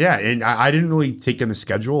 Yeah, and I didn't really take in the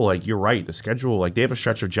schedule. Like, you're right, the schedule, like they have a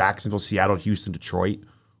stretch of Jacksonville, Seattle, Houston, Detroit,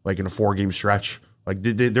 like in a 4-game stretch. Like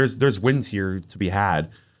there's wins here to be had.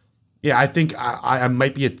 Yeah, I think I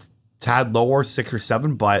might be a tad lower, 6 or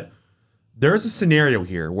 7, but there's a scenario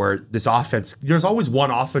here where this offense, there's always one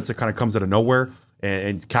offense that kind of comes out of nowhere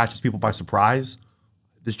and catches people by surprise.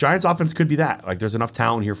 This Giants offense could be that. Like, there's enough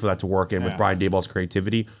talent here for that to work in with Brian Daboll's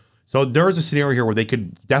creativity. So there is a scenario here where they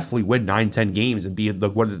could definitely win 9-10 games and be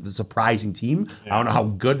one of the surprising team. Yeah. I don't know how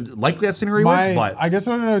good likely that scenario is, but I guess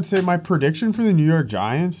what I would say, my prediction for the New York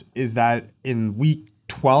Giants is that in week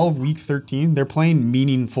 12, week 13, they're playing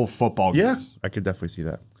meaningful football games. Yeah, I could definitely see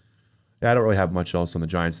that. Yeah, I don't really have much else on the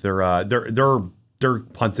Giants. They're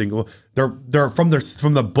punting. They're from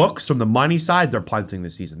the books, from the money side, they're punting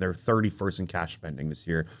this season. They're 31st in cash spending this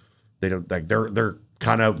year. They don't like they're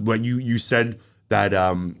kind of what you said that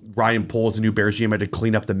Ryan Poles, the new Bears GM, had to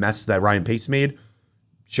clean up the mess that Ryan Pace made.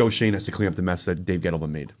 Joe Shane has to clean up the mess that Dave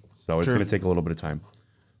Gettleman made. So it's going to take a little bit of time.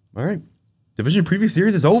 All right. Division Preview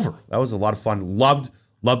Series is over. That was a lot of fun. Loved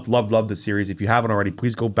the series. If you haven't already,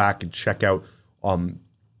 please go back and check out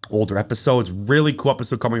older episodes. Really cool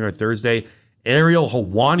episode coming on Thursday. Ariel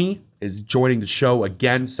Helwani is joining the show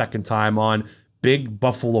again, second time on. Big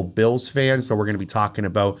Buffalo Bills fan, so we're going to be talking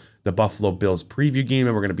about the Buffalo Bills preview game,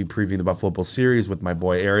 and we're going to be previewing the Buffalo Bills series with my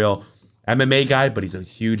boy Ariel. MMA guy, but he's a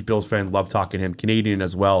huge Bills fan. Love talking to him. Canadian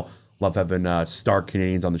as well. Love having star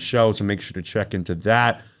Canadians on the show, so make sure to check into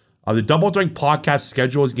that. The Double Doink podcast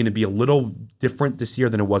schedule is going to be a little different this year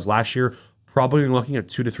than it was last year. Probably looking at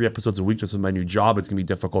 2 to 3 episodes a week just with my new job. It's going to be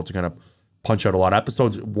difficult to kind of punch out a lot of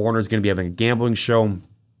episodes. Warner's going to be having a gambling show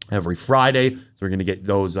every Friday. So we're going to get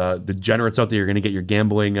those degenerates out there. You're going to get your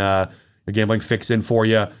gambling fix in for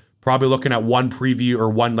you. Probably looking at one preview or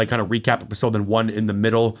one like kind of recap episode and one in the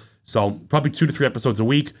middle. So probably 2 to 3 episodes a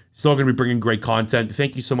week. Still going to be bringing great content.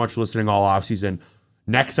 Thank you so much for listening all offseason.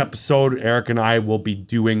 Next episode, Eric and I will be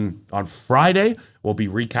doing on Friday. We'll be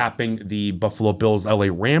recapping the Buffalo Bills LA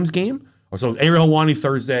Rams game. So Ariel Helwani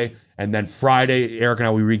Thursday, and then Friday, Eric and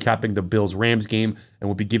I will be recapping the Bills-Rams game, and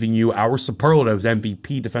we'll be giving you our superlatives,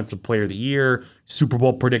 MVP, Defensive Player of the Year, Super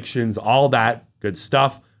Bowl predictions, all that good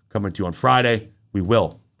stuff coming to you on Friday. We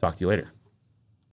will talk to you later.